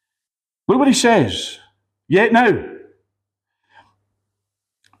 Look what he says. Yet now,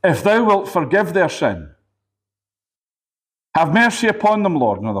 if thou wilt forgive their sin, have mercy upon them,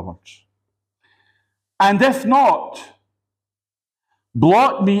 Lord, in other words. And if not,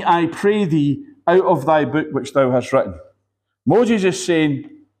 blot me, I pray thee, out of thy book which thou hast written. Moses is saying,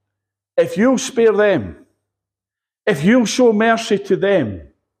 if you'll spare them, if you'll show mercy to them,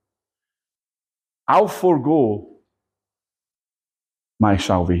 I'll forego my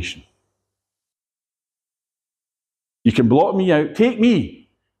salvation. You can blot me out. Take me.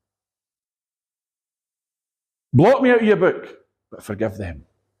 Blot me out of your book, but forgive them.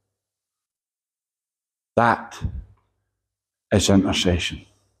 That is intercession.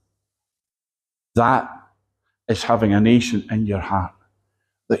 That is having a nation in your heart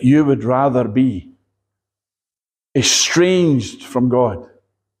that you would rather be estranged from God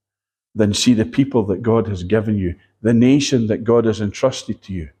than see the people that God has given you, the nation that God has entrusted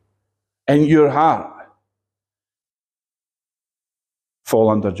to you, in your heart, fall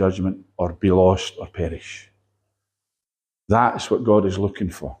under judgment or be lost or perish. That's what God is looking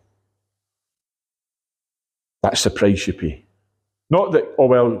for. That's the price you pay. Not that, oh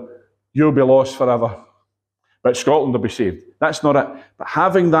well, you'll be lost forever, but Scotland will be saved. That's not it. But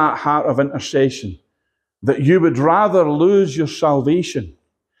having that heart of intercession, that you would rather lose your salvation,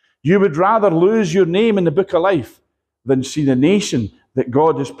 you would rather lose your name in the book of life than see the nation that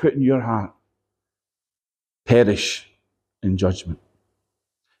God has put in your heart perish in judgment.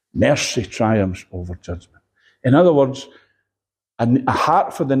 Mercy triumphs over judgment. In other words, a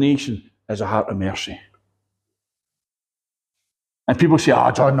heart for the nation is a heart of mercy. And people say,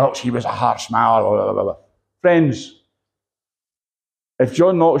 John Knox, he was a harsh man. Blah, blah, blah. Friends, if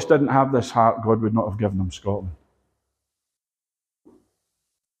John Knox didn't have this heart, God would not have given him Scotland.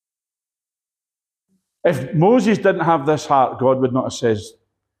 If Moses didn't have this heart, God would not have said,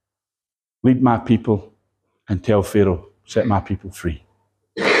 lead my people and tell Pharaoh, set my people free.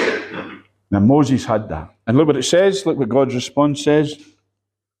 Now Moses had that. And look what it says, look what God's response says.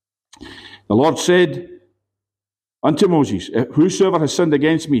 The Lord said unto Moses, whosoever has sinned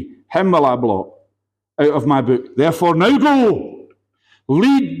against me, him will I blot out of my book. Therefore now go,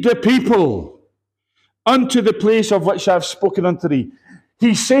 lead the people unto the place of which I have spoken unto thee.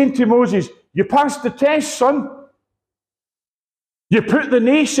 He's saying to Moses, you passed the test, son. You put the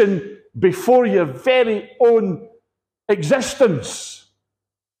nation before your very own existence.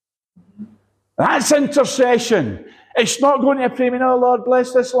 That's intercession. It's not going to pray, oh Lord,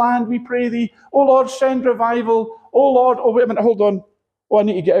 bless this land, we pray thee. Oh Lord, send revival. Oh Lord, oh wait a minute, hold on. Oh, I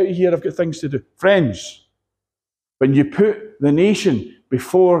need to get out of here, I've got things to do. Friends, when you put the nation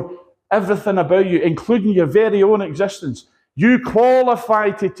before everything about you, including your very own existence, you qualify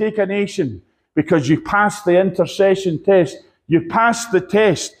to take a nation because you passed the intercession test. You passed the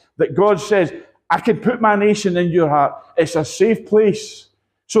test that God says, I can put my nation in your heart. It's a safe place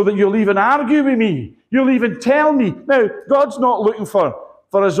so that you'll even argue with me. You'll even tell me. Now, God's not looking for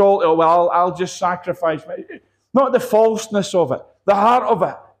us all, oh, well, I'll just sacrifice. Not the falseness of it, the heart of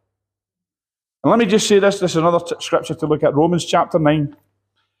it. And let me just say this is another scripture to look at, Romans chapter 9.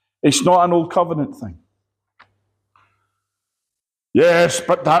 It's not an old covenant thing. Yes,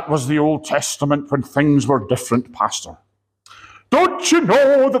 but that was the Old Testament when things were different, Pastor. Don't you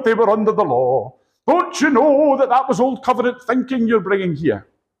know that they were under the law? Don't you know that that was old covenant thinking you're bringing here?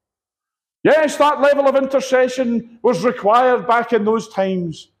 Yes, that level of intercession was required back in those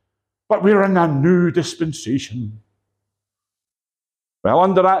times, but we're in a new dispensation. Well,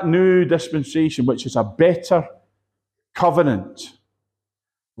 under that new dispensation, which is a better covenant,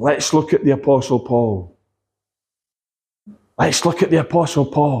 let's look at the Apostle Paul. Let's look at the Apostle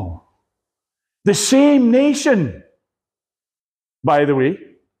Paul. The same nation, by the way,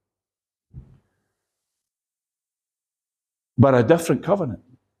 but a different covenant.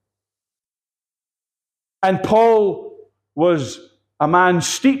 And Paul was a man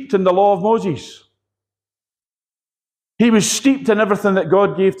steeped in the law of Moses. He was steeped in everything that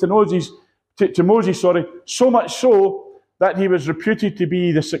God gave to Moses, so much so that he was reputed to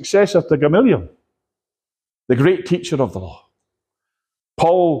be the successor to Gamaliel, the great teacher of the law.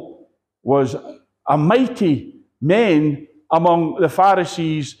 Paul was a mighty man among the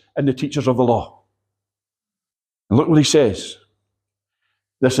Pharisees and the teachers of the law. And look what he says.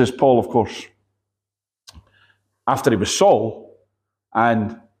 This is Paul, of course, after he was Saul,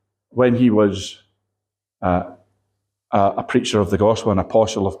 and when he was a preacher of the gospel, an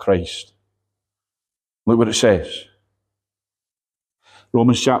apostle of Christ. Look what it says.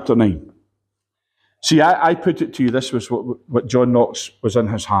 Romans chapter 9. See, I put it to you, this was what John Knox was in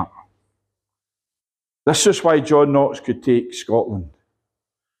his heart. This is why John Knox could take Scotland.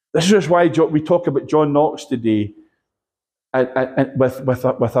 This is why we talk about John Knox today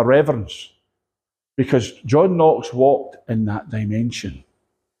with a reverence. Because John Knox walked in that dimension.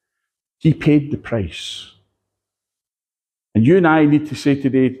 He paid the price. And you and I need to say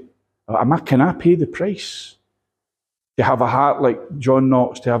today, can I pay the price? To have a heart like John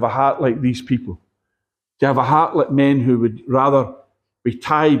Knox, to have a heart like these people, to have a heart like men who would rather be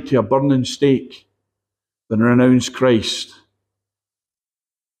tied to a burning stake than renounce Christ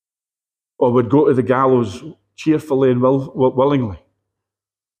or would go to the gallows cheerfully and willingly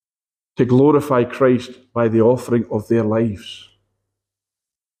to glorify Christ by the offering of their lives.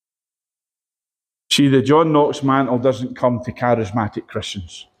 See, the John Knox mantle doesn't come to charismatic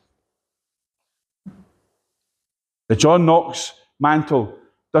Christians. The John Knox mantle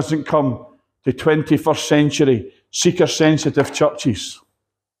doesn't come to 21st century seeker-sensitive churches.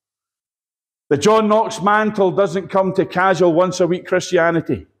 The John Knox mantle doesn't come to casual once-a-week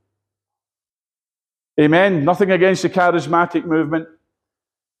Christianity. Amen. Nothing against the charismatic movement,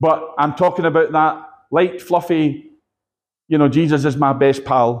 but I'm talking about that light, fluffy, Jesus is my best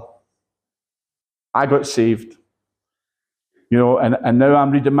pal. I got saved. And now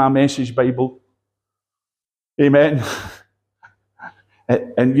I'm reading my Message Bible. Amen.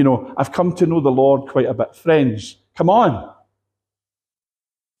 And I've come to know the Lord quite a bit. Friends, come on.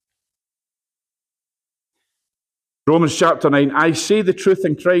 Romans chapter 9, I say the truth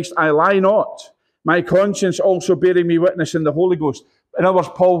in Christ, I lie not. My conscience also bearing me witness in the Holy Ghost. In other words,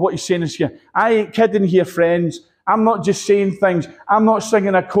 Paul, what he's saying is here, I ain't kidding here, friends. I'm not just saying things. I'm not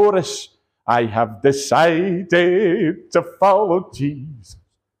singing a chorus. I have decided to follow Jesus.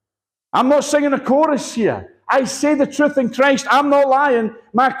 I'm not singing a chorus here. I say the truth in Christ. I'm not lying.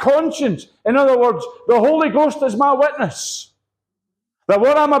 My conscience, in other words, the Holy Ghost is my witness. That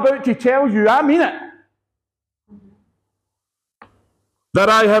what I'm about to tell you, I mean it. That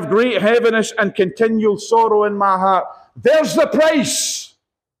I have great heaviness and continual sorrow in my heart. There's the price.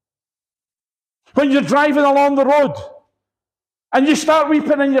 When you're driving along the road and you start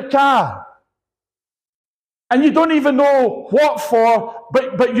weeping in your car and you don't even know what for,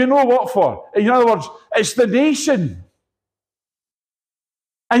 but you know what for. In other words, it's the nation.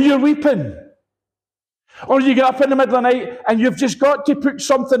 And you're weeping. Or you get up in the middle of the night and you've just got to put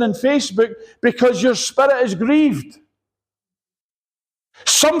something on Facebook because your spirit is grieved.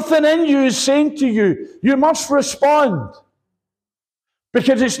 Something in you is saying to you, you must respond.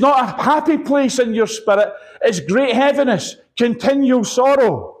 Because it's not a happy place in your spirit. It's great heaviness, continual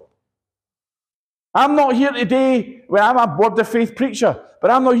sorrow. I'm not here today, I'm a Word of Faith preacher,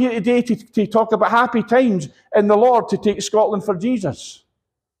 but I'm not here today to talk about happy times in the Lord to take Scotland for Jesus.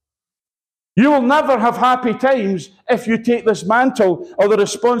 You will never have happy times if you take this mantle or the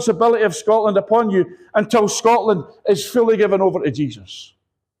responsibility of Scotland upon you until Scotland is fully given over to Jesus.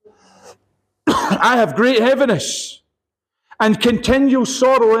 I have great heaviness and continual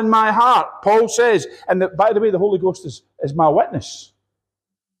sorrow in my heart, Paul says. And by the way, the Holy Ghost is my witness.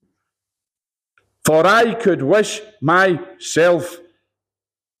 For I could wish myself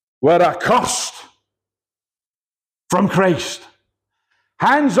were accursed from Christ.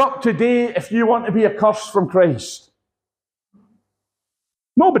 Hands up today if you want to be accursed from Christ.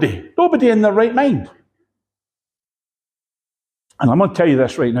 Nobody in their right mind. And I'm going to tell you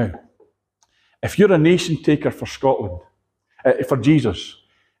this right now. If you're a nation taker for Scotland, for Jesus,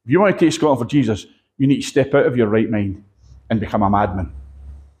 if you want to take Scotland for Jesus, you need to step out of your right mind and become a madman.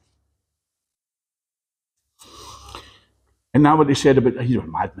 And now what they said about, he was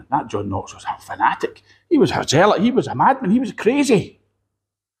a madman. That John Knox was a fanatic. He was a zealot. He was a madman. He was crazy.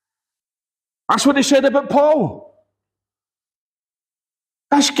 That's what they said about Paul.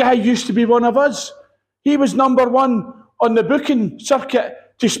 This guy used to be one of us. He was number one on the booking circuit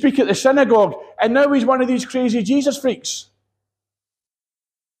to speak at the synagogue, and now he's one of these crazy Jesus freaks.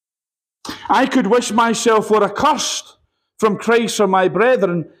 I could wish myself were accursed from Christ for my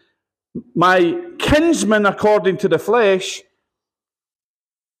brethren, my kinsmen according to the flesh,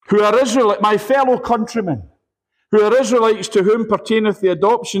 who are Israelites, my fellow countrymen, who are Israelites, to whom pertaineth the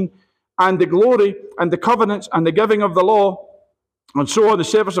adoption and the glory and the covenants and the giving of the law, and so on, the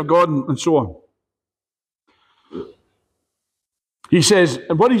service of God, and so on. He says,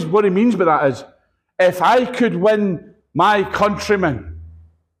 and what he means by that is, if I could win my countrymen,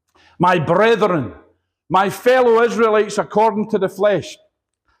 my brethren, my fellow Israelites according to the flesh,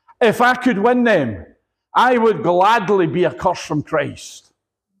 if I could win them, I would gladly be accursed from Christ.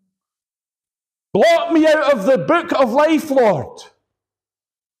 Blot me out of the book of life, Lord.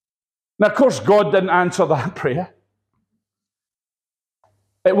 Now, of course, God didn't answer that prayer.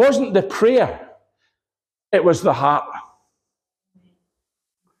 It wasn't the prayer, it was the heart.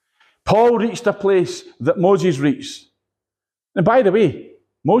 Paul reached a place that Moses reached. And by the way,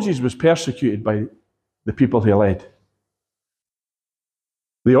 Moses was persecuted by the people he led.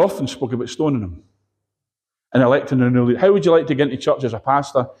 They often spoke about stoning him and electing a new leader. How would you like to get into church as a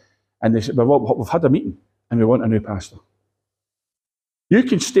pastor? And they said, well, we've had a meeting and we want a new pastor. You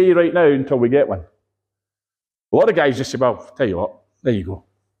can stay right now until we get one. A lot of guys just say, well, tell you what, there you go.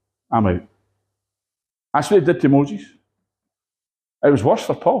 I'm out. That's what they did to Moses. It was worse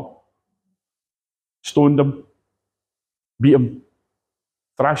for Paul. stoned him, beat him,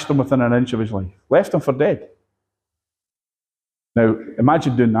 thrashed him within an inch of his life, left him for dead. Now,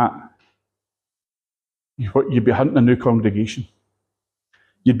 imagine doing that. You'd be hunting a new congregation.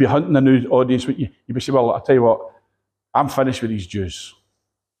 You'd be hunting a new audience. You'd be saying, well, I'll tell you what, I'm finished with these Jews.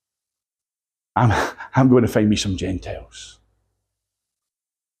 I'm going to find me some Gentiles.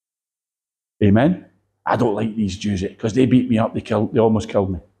 Amen? I don't like these Jews because they beat me up. They almost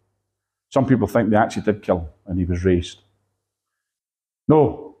killed me. Some people think they actually did kill him when he was raised.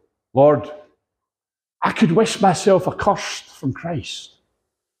 No, Lord, I could wish myself accursed from Christ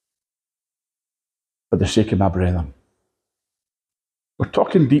for the sake of my brethren. We're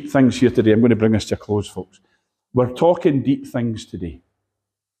talking deep things here today. I'm going to bring us to a close, folks. We're talking deep things today.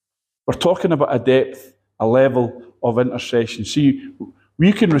 We're talking about a depth, a level of intercession. See,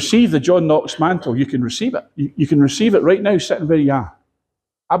 you can receive the John Knox mantle. You can receive it. You can receive it right now, sitting where you are.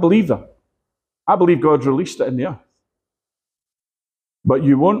 I believe that. I believe God's released it in the earth. But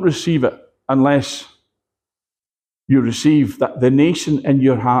you won't receive it unless you receive that the nation in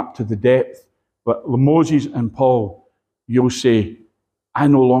your heart to the depth. But Moses and Paul, you'll say, I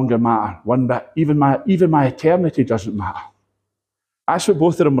no longer matter one bit. Even my eternity doesn't matter. That's what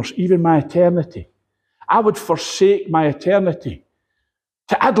both of them were. Even my eternity. I would forsake my eternity.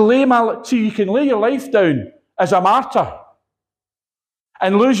 I'd lay my... See, you can lay your life down as a martyr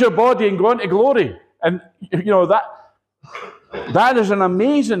and lose your body and go into glory. And, you know, that is an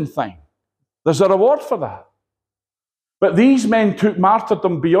amazing thing. There's a reward for that. But these men took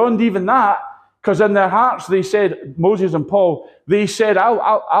martyrdom beyond even that, because in their hearts they said, Moses and Paul, they said,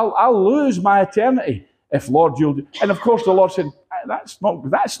 I'll lose my eternity if, Lord, you'll do. And of course the Lord said, that's not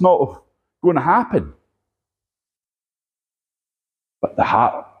going to happen. But the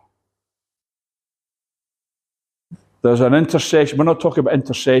heart. There's an intercession. We're not talking about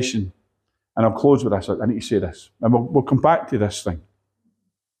intercession. And I'll close with this. I need to say this. And we'll come back to this thing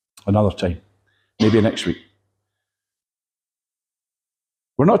another time. Maybe next week.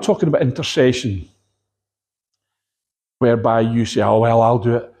 We're not talking about intercession whereby you say, oh, well, I'll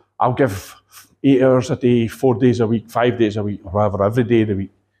do it. I'll give 8 hours a day, 4 days a week, 5 days a week, or whatever, every day of the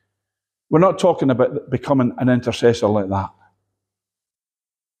week. We're not talking about becoming an intercessor like that.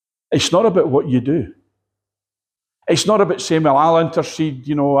 It's not about what you do. It's not about saying, well, I'll intercede,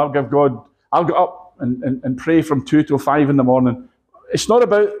 I'll give God, I'll get up and pray from 2 till 5 in the morning. It's not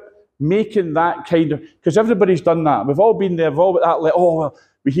about making that kind of, because everybody's done that. We've all been there, we've all got that, well,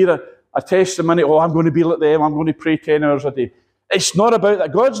 we hear a testimony, I'm going to be like them, I'm going to pray 10 hours a day. It's not about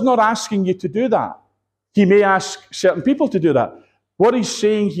that. God's not asking you to do that. He may ask certain people to do that. What he's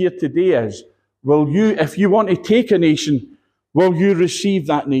saying here today is, will you, if you want to take a nation, will you receive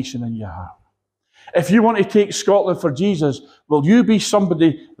that nation in your heart? If you want to take Scotland for Jesus, will you be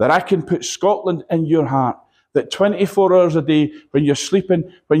somebody that I can put Scotland in your heart? That 24 hours a day, when you're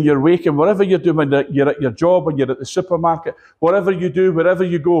sleeping, when you're waking, whatever you're doing, when you're at your job, when you're at the supermarket, whatever you do, wherever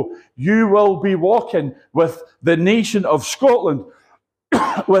you go, you will be walking with the nation of Scotland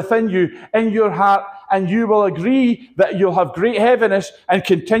within you, in your heart, and you will agree that you'll have great heaviness and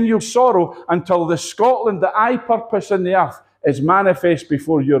continual sorrow until the Scotland that I purpose in the earth is manifest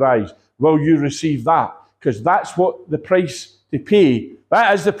before your eyes. Will you receive that? Because that's what the price to pay,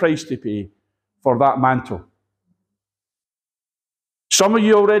 that is the price to pay for that mantle. Some of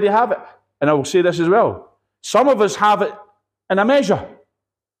you already have it, and I will say this as well. Some of us have it in a measure.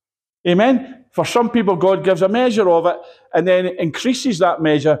 Amen? For some people, God gives a measure of it and then increases that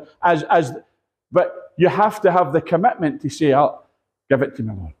measure but you have to have the commitment to say, I'll give it to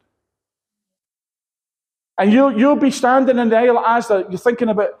me, Lord. And you'll be standing in the aisle as you're thinking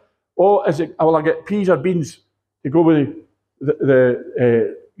about, will I get peas or beans to go with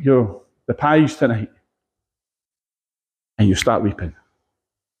the pies tonight? And you start weeping.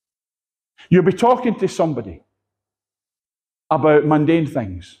 You'll be talking to somebody about mundane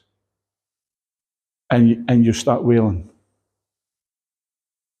things. And you start wailing.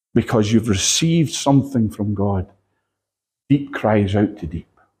 Because you've received something from God. Deep cries out to deep.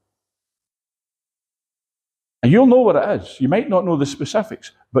 And you'll know what it is. You might not know the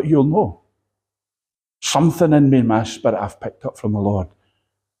specifics, but you'll know. Something in me, in my spirit, I've picked up from the Lord.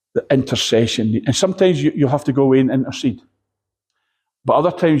 The intercession. And sometimes you'll have to go away and intercede. But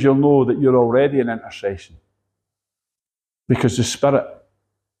other times you'll know that you're already in intercession. Because the Spirit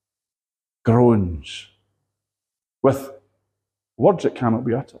groans with words that cannot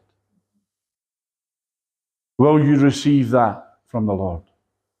be uttered. Will you receive that from the Lord?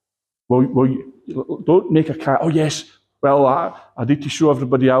 Will you, don't make a cat, oh yes, well, I need to show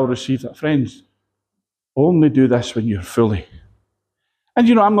everybody I'll receive that. Friends, only do this when you're fully.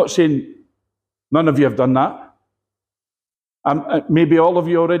 And I'm not saying None of you have done that. Maybe all of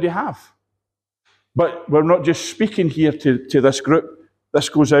you already have. But we're not just speaking here to this group. This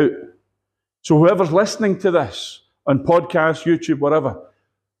goes out. So whoever's listening to this on podcast, YouTube, whatever,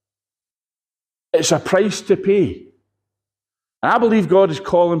 it's a price to pay. And I believe God is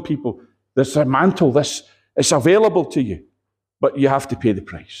calling people. There's a mantle. It's available to you, but you have to pay the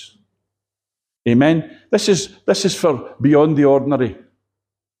price. Amen. This is for beyond the ordinary.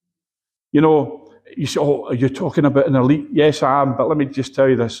 You know, you say, "Oh, are you talking about an elite?" Yes, I am. But let me just tell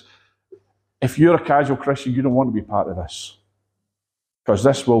you this: if you're a casual Christian, you don't want to be part of this, because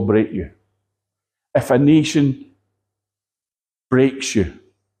this will break you. If a nation breaks you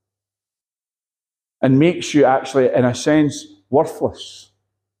and makes you actually, in a sense, worthless.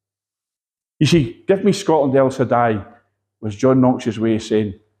 You see, Give Me Scotland El Shaddai was John Knox's way of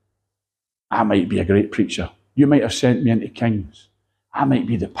saying, I might be a great preacher. You might have sent me into Kings. I might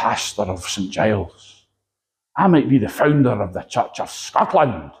be the pastor of St. Giles. I might be the founder of the Church of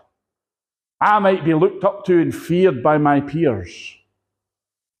Scotland. I might be looked up to and feared by my peers.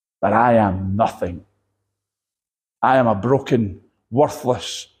 But I am nothing. I am a broken,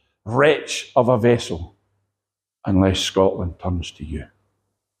 worthless wretch of a vessel unless Scotland turns to you.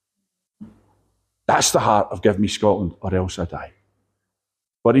 That's the heart of Give Me Scotland or else I die.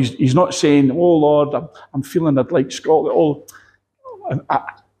 But he's not saying, oh Lord, I'm feeling I'd like Scotland.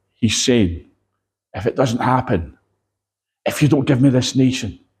 He's saying, if it doesn't happen, if you don't give me this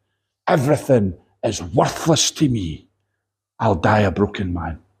nation, everything is worthless to me. I'll die a broken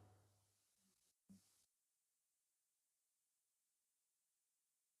man.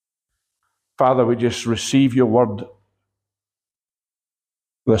 Father, we just receive your word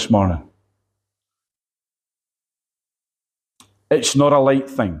this morning. It's not a light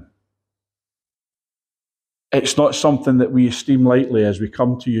thing. It's not something that we esteem lightly as we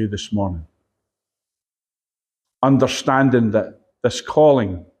come to you this morning. Understanding that this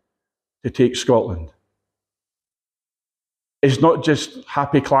calling to take Scotland is not just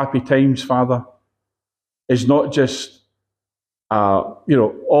happy, clappy times, Father. It's not just,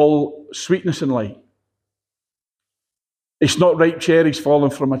 all sweetness and light. It's not ripe cherries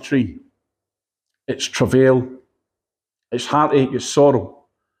falling from a tree. It's travail. It's heartache. It's sorrow.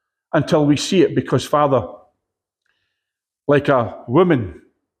 Until we see it, because, Father, like a woman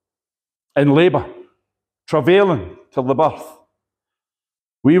in labour, travailing till the birth,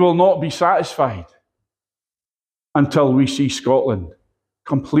 we will not be satisfied until we see Scotland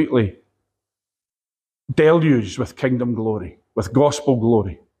completely deluged with kingdom glory, with gospel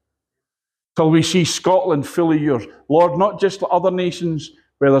glory. Till we see Scotland fully yours. Lord, not just like other nations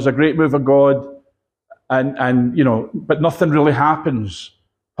where there's a great move of God but nothing really happens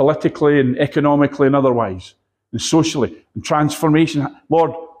politically and economically and otherwise, and socially, and transformation.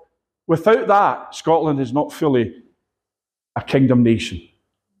 Lord, without that, Scotland is not fully a kingdom nation.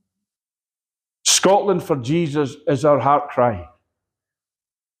 Scotland for Jesus is our heart cry.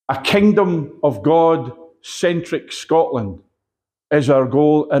 A kingdom of God-centric Scotland is our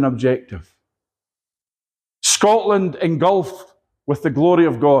goal and objective. Scotland engulfed with the glory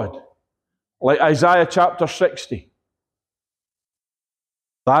of God, like Isaiah chapter 60.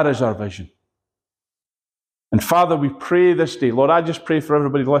 That is our vision. And Father, we pray this day, Lord, I just pray for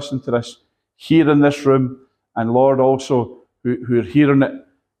everybody listening to this here in this room, and Lord, also who are hearing it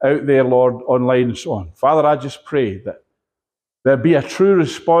out there, Lord, online and so on. Father, I just pray that there be a true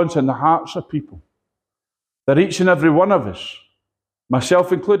response in the hearts of people, that each and every one of us,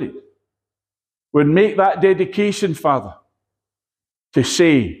 myself included, would make that dedication, Father, to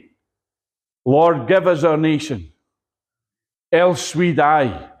say, Lord, give us our nation, else we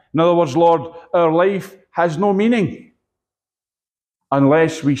die. In other words, Lord, our life has no meaning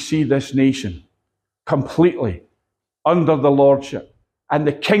unless we see this nation completely under the lordship and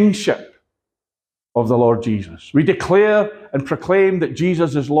the kingship of the Lord Jesus. We declare and proclaim that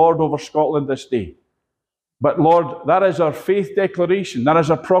Jesus is Lord over Scotland this day. But Lord, that is our faith declaration, that is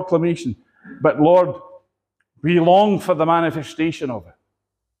our proclamation. But Lord, we long for the manifestation of it.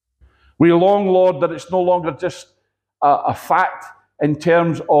 We long, Lord, that it's no longer just a fact in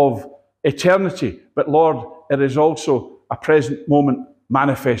terms of eternity, but Lord, it is also a present moment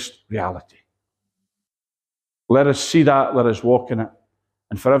manifest reality. Let us see that, let us walk in it.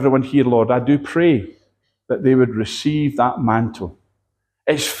 And for everyone here, Lord, I do pray that they would receive that mantle.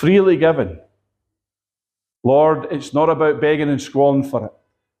 It's freely given. Lord, it's not about begging and squalling for it.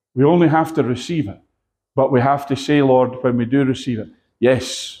 We only have to receive it. But we have to say, Lord, when we do receive it,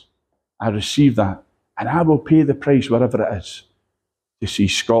 yes, I receive that. And I will pay the price, whatever it is, to see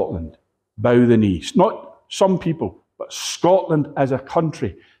Scotland bow the knees. Not some people, but Scotland as a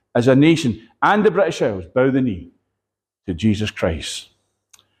country, as a nation, and the British Isles bow the knee to Jesus Christ.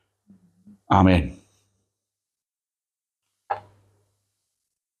 Amen.